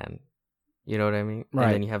Pac-Man. You know what I mean? Right.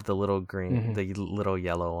 And then you have the little green, the little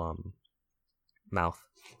yellow mouth.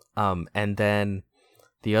 And then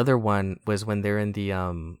the other one was when they're in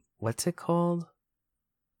the what's it called?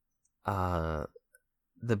 The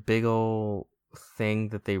big old thing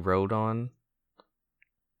that they rode on.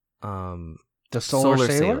 The Solar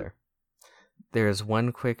Sailor? There's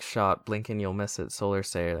one quick shot, blink and you'll miss it, Solar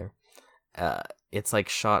Sailor. It's like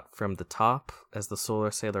shot from the top as the Solar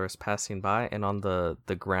Sailor is passing by, and on the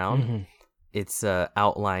ground, it's a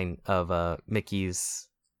outline of Mickey's,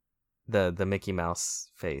 the Mickey Mouse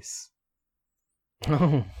face.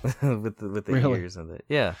 Oh, with the really? ears and it.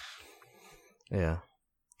 Yeah.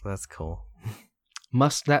 That's cool.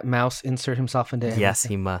 Must that mouse insert himself into everything? Yes,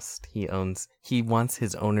 he must. He wants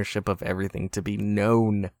his ownership of everything to be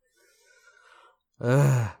known.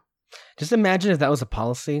 Ugh. Just imagine if that was a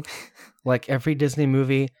policy. Like every Disney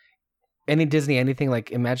movie, any Disney anything,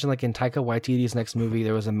 like imagine like in Taika Waititi's next movie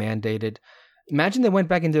there was a mandated. Imagine they went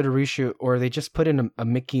back and did a reshoot, or they just put in a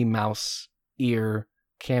Mickey Mouse ear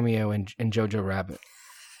cameo in Jojo Rabbit,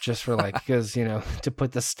 just for like, because to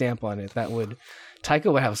put the stamp on it. That would,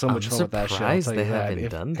 Taika would have so much fun with that shit. I'll tell they you that.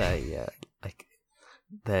 haven't done that yet. Like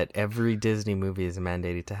that every Disney movie is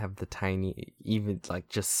mandated to have the tiny, even like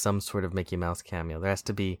just some sort of Mickey Mouse cameo. There has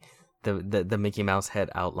to be the Mickey Mouse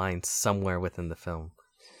head outlined somewhere within the film.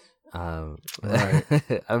 Right.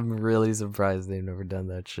 I'm really surprised they've never done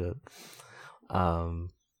that shit.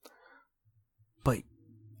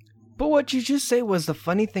 But what you just say was the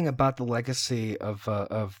funny thing about the legacy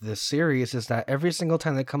of this series is that every single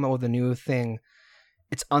time they come out with a new thing,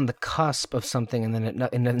 it's on the cusp of something, and then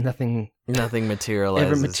nothing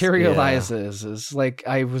materializes. Ever materializes. Yeah. It's like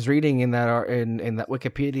I was reading in that in that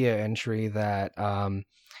Wikipedia entry that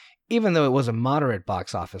even though it was a moderate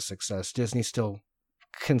box office success, Disney still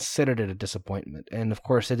considered it a disappointment, and of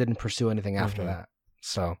course, they didn't pursue anything after that.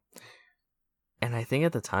 So. And I think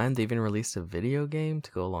at the time they even released a video game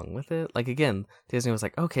to go along with it. Like again, Disney was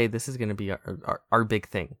like, "Okay, this is going to be our big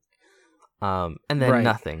thing," and then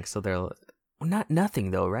nothing. So they're not nothing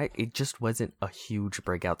though, right? It just wasn't a huge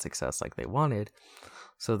breakout success like they wanted.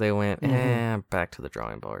 So they went back to the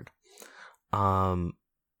drawing board,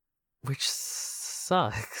 which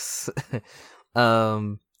sucks.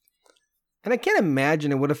 And I can't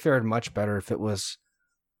imagine it would have fared much better if it was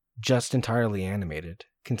just entirely animated.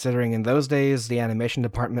 Considering in those days the animation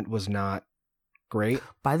department was not great.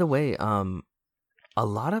 By the way, a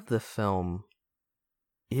lot of the film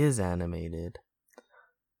is animated.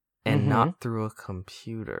 and not through a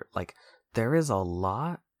computer. Like, there is a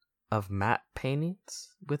lot of matte paintings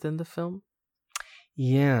within the film.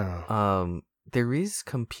 Yeah. There is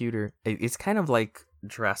computer. It's kind of like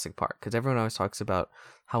Jurassic Park, because everyone always talks about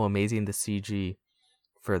how amazing the CG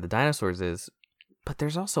for the dinosaurs is, but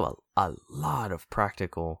there's also a lot of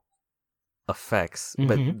practical effects.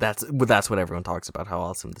 But that's what everyone talks about, how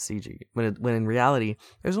awesome the CG. When in reality,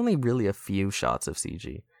 there's only really a few shots of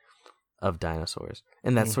CG of dinosaurs,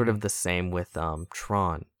 and that's sort of the same with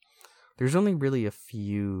Tron. There's only really a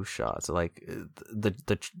few shots, like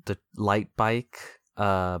the light bike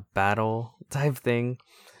battle type thing,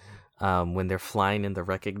 when they're flying in the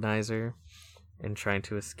recognizer and trying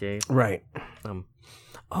to escape. Right.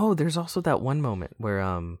 Oh, there's also that one moment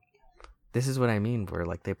where this is what I mean, where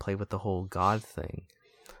like they play with the whole God thing.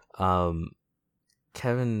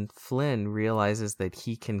 Kevin Flynn realizes that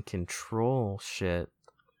he can control shit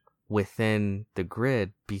within the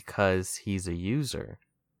grid because he's a user.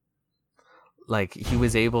 Like, he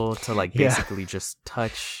was able to like basically just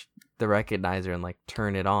touch the recognizer and like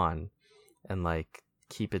turn it on and like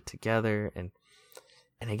keep it together. And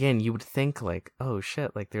again, you would think like, oh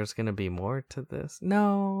shit, like there's gonna be more to this.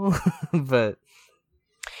 No. But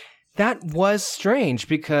that was strange,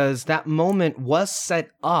 because that moment was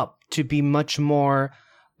set up to be much more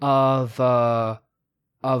of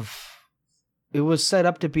it was set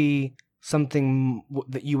up to be something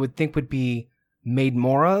that you would think would be made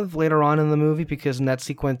more of later on in the movie, because in that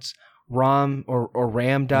sequence Ram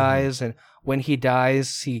dies, and when he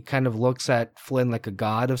dies he kind of looks at Flynn like a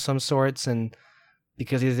god of some sorts, and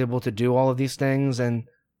because he's able to do all of these things, and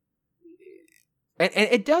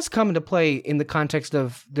it does come into play in the context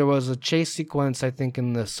of, there was a chase sequence I think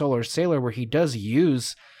in the Solar Sailor where he does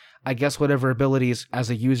use, I guess, whatever abilities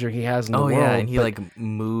as a user he has in the world. Oh yeah, and he like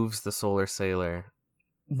moves the Solar Sailor,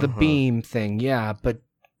 the beam thing, yeah, but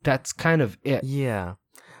that's kind of it. Yeah.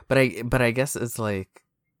 But I guess it's like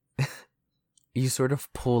you sort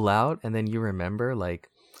of pull out and then you remember, like,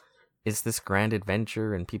 it's this grand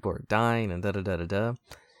adventure and people are dying and da-da-da-da-da.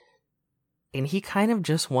 And he kind of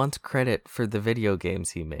just wants credit for the video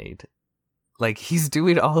games he made. Like, he's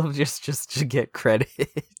doing all of just to get credit.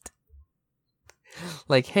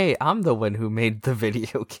 Like, hey, I'm the one who made the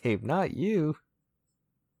video game, not you.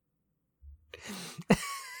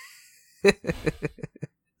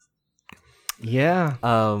 Yeah.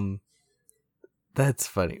 That's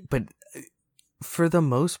funny. But for the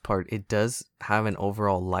most part, it does have an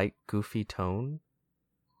overall light, goofy tone.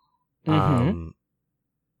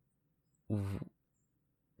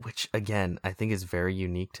 Which again, I think is very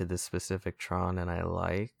unique to this specific Tron, and I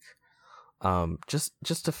like.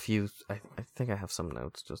 Just a few. I think I have some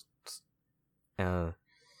notes. Just and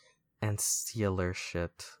Steeler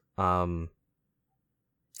shit.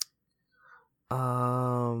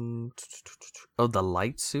 Oh, the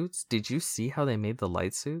light suits. Did you see how they made the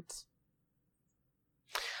light suits?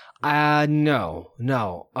 No.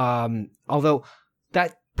 Although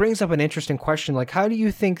that brings up an interesting question. Like, how do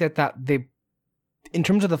you think that they, in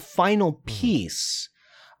terms of the final piece,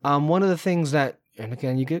 one of the things that, and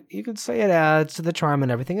again, you could say it adds to the charm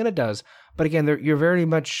and everything, and it does. But again, you're very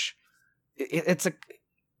much, it's a,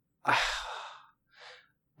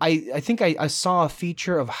 I think I saw a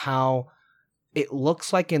feature of how it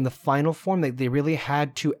looks like in the final form that they really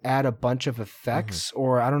had to add a bunch of effects,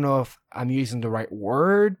 or I don't know if I'm using the right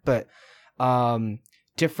word, but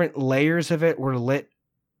different layers of it were lit,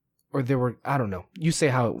 or there were, I don't know. You say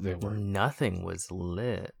how they were. Nothing was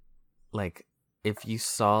lit. Like, if you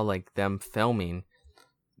saw like them filming,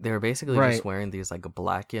 they were basically just wearing these like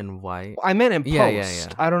black and white. I meant in post. Yeah.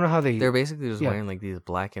 I don't know how they. They're basically just wearing like these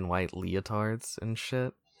black and white leotards and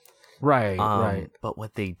shit. Right. Right. But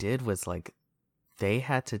what they did was like, they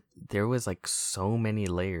had to, there was like so many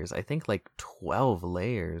layers. I think like 12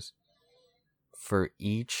 layers for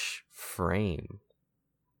each frame.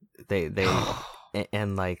 They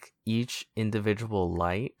and like each individual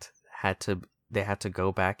light they had to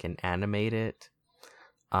go back and animate it.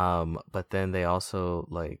 But then they also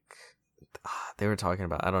like, they were talking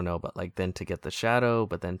about, I don't know, but like then to get the shadow,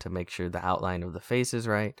 but then to make sure the outline of the face is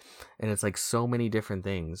right. And it's like so many different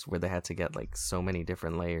things where they had to get like so many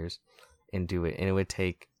different layers and do it, and it would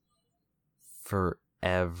take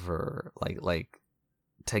forever. Like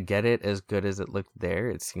to get it as good as it looked there,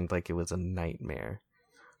 it seemed like it was a nightmare.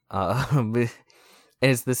 And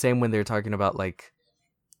it's the same when they're talking about like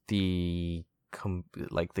the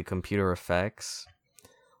computer effects.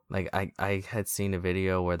 Like I had seen a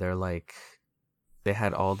video where they're like, they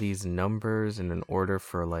had all these numbers, and in order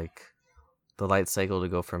for like the light cycle to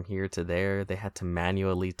go from here to there, they had to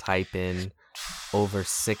manually type in over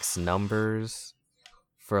 6 numbers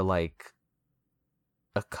for like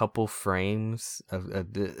a couple frames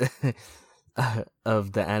of the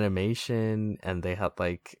animation, and they had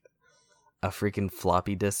like a freaking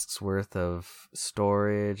floppy disk's worth of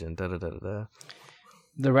storage and da da da da.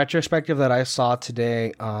 The retrospective that I saw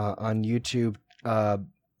today on YouTube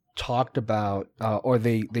talked about, or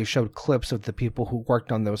they showed clips of the people who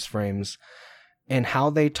worked on those frames, and how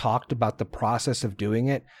they talked about the process of doing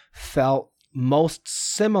it felt most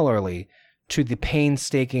similarly to the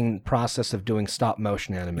painstaking process of doing stop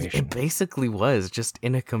motion animation. It basically was just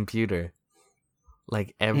in a computer.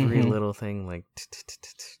 Like every little thing, like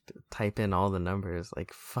type in all the numbers,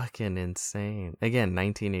 like fucking insane. Again,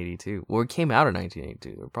 1982. Well, it came out in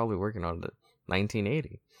 1982. We're probably working on it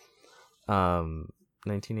 1980.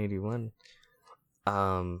 1981.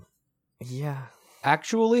 Yeah.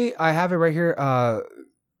 Actually, I have it right here.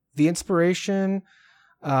 The inspiration.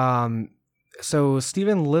 So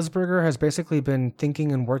Steven Lisberger has basically been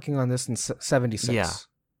thinking and working on this in 76. Yeah.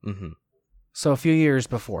 Mm-hmm. So a few years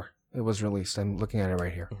before it was released. I'm looking at it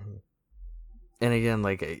right here. Mm-hmm. And again,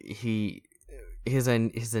 like his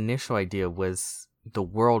initial idea was the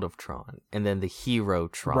world of Tron, and then the hero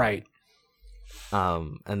Tron. Right.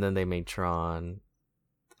 And then they made Tron,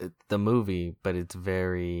 the movie, but it's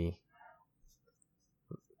very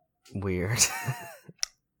weird.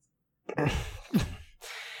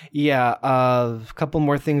 Yeah, a couple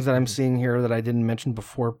more things that I'm seeing here that I didn't mention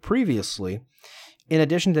before previously. In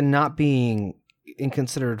addition to not being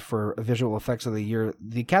considered for visual effects of the year,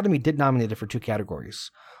 the Academy did nominate it for 2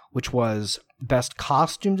 categories, which was Best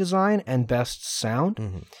Costume Design and Best Sound.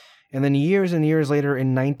 Mm-hmm. And then years and years later,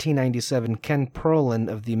 in 1997, Ken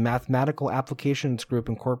Perlin of the Mathematical Applications Group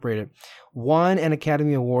Incorporated won an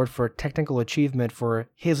Academy Award for Technical Achievement for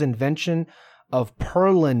his invention of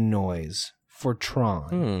Perlin noise for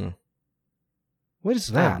Tron. What is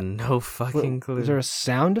that? I have no fucking clue. Is there a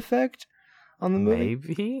sound effect on the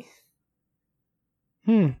movie?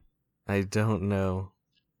 Maybe? I don't know.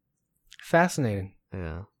 Fascinating.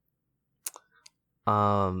 Yeah.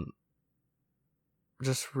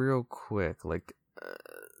 Just real quick, like,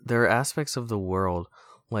 there are aspects of the world,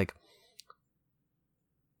 like,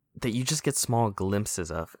 that you just get small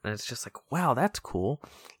glimpses of, and it's just like, wow, that's cool.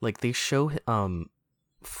 Like, they show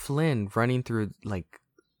Flynn running through like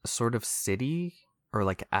a sort of city or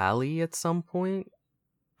like alley at some point,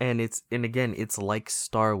 and again it's like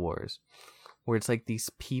Star Wars, where it's like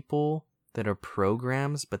these people that are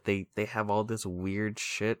programs, but they have all this weird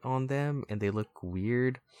shit on them, and they look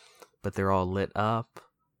weird, but they're all lit up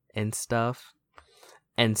and stuff,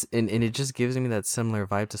 and it just gives me that similar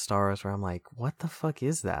vibe to Star Wars, where I'm like, what the fuck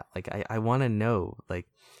is that? Like, I want to know, like,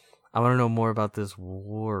 I want to know more about this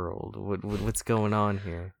world. What's going on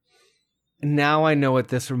here? Now I know what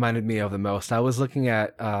this reminded me of the most. I was looking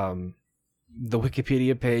at the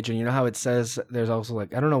Wikipedia page, and you know how it says there's also,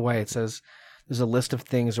 like, I don't know why it says there's a list of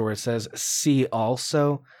things where it says see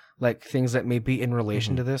also, like things that may be in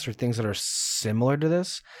relation to this or things that are similar to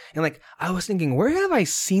this. And like, I was thinking, where have I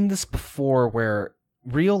seen this before, where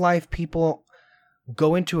real life people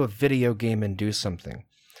go into a video game and do something?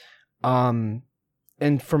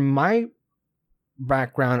 And from my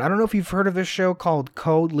background, I don't know if you've heard of this show called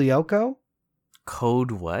Code Lyoko. Code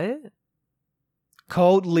what?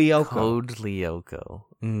 Code Lyoko. Code Lyoko.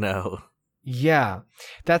 No. Yeah,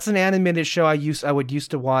 that's an animated show I would used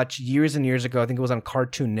to watch years and years ago. I think it was on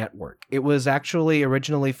Cartoon Network. It was actually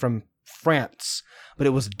originally from France, but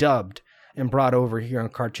it was dubbed and brought over here on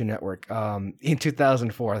Cartoon Network in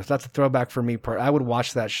 2004. That's a throwback for me. I would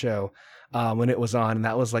watch that show when it was on, and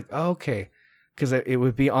that was like, oh, okay. Because it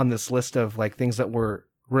would be on this list of like things that were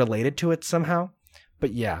related to it somehow.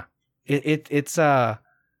 But yeah, it's that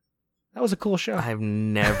was a cool show. I've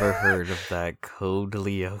never heard of that. Code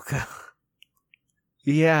Lyoko.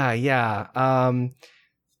 Yeah.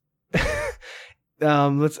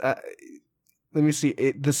 Let me see.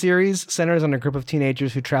 The series centers on a group of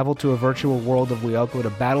teenagers who travel to a virtual world of Lyoko to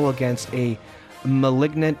battle against a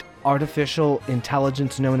malignant artificial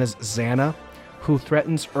intelligence known as Xana, who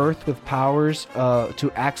threatens Earth with powers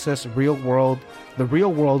to access the real world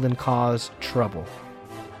and cause trouble.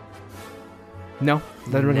 No?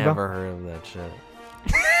 That ring a bell? Never heard of that shit.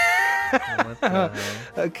 What the hell?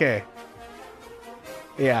 Okay.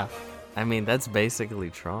 Yeah. I mean, that's basically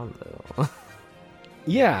Tron, though.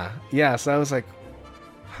 Yeah. So I was like,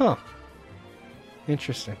 huh.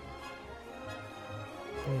 Interesting.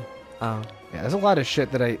 Yeah, there's a lot of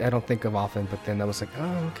shit that I don't think of often, but then I was like,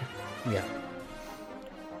 oh, okay. Yeah.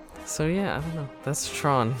 So yeah, I don't know. That's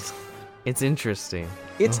Tron. It's interesting.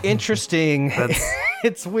 It's interesting.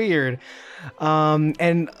 It's weird.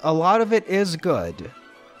 And a lot of it is good.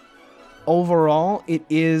 overall, it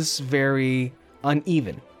is very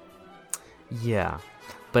uneven. Yeah,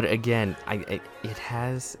 but again, it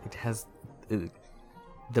has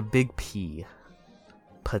the big P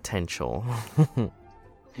potential.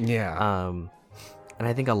 Yeah. And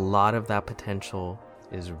I think a lot of that potential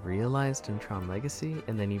is realized in Tron Legacy,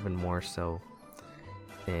 and then even more so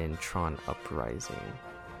in Tron Uprising,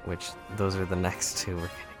 which those are the next two we're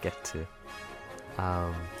gonna get to.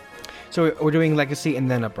 So we're doing Legacy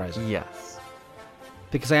and then Uprising. Yes.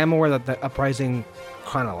 Because I am aware that the Uprising,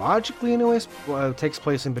 chronologically anyways, takes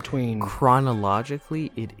place in between.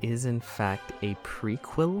 Chronologically, it is in fact a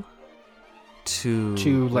prequel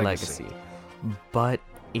to Legacy. But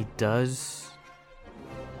it does,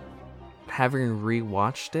 having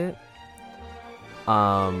rewatched it,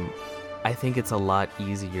 I think it's a lot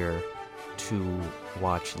easier to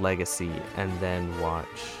watch Legacy and then watch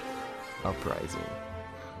Uprising,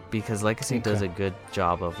 because Legacy does a good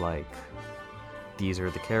job of like, these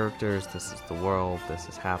are the characters, this is the world, this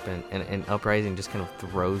has happened, and Uprising just kind of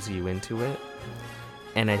throws you into it.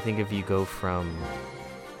 And I think if you go from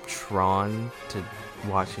Tron to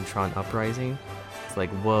watching Tron Uprising, it's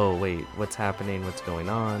like, whoa, wait, what's happening, what's going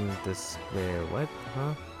on, what,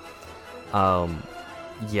 huh?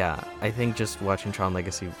 Yeah, I think just watching Tron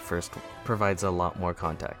Legacy first provides a lot more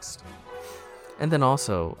context. And then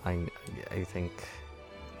also, I think,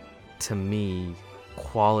 to me,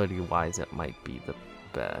 quality-wise, it might be the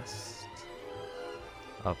best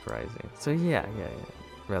Uprising. So yeah.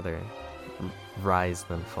 Rather rise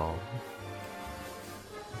than fall.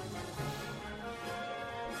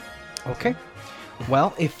 Okay.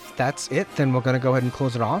 Well, if that's it, then we're going to go ahead and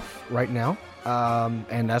close it off right now.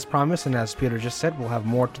 And as promised, and as Peter just said, we'll have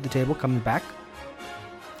more to the table coming back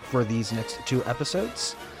for these next 2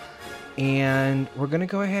 episodes. And we're going to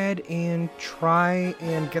go ahead and try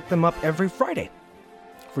and get them up every Friday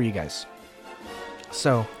for you guys.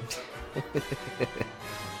 So,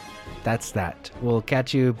 that's that. We'll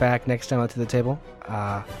catch you back next time out to the table.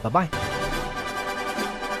 Bye-bye.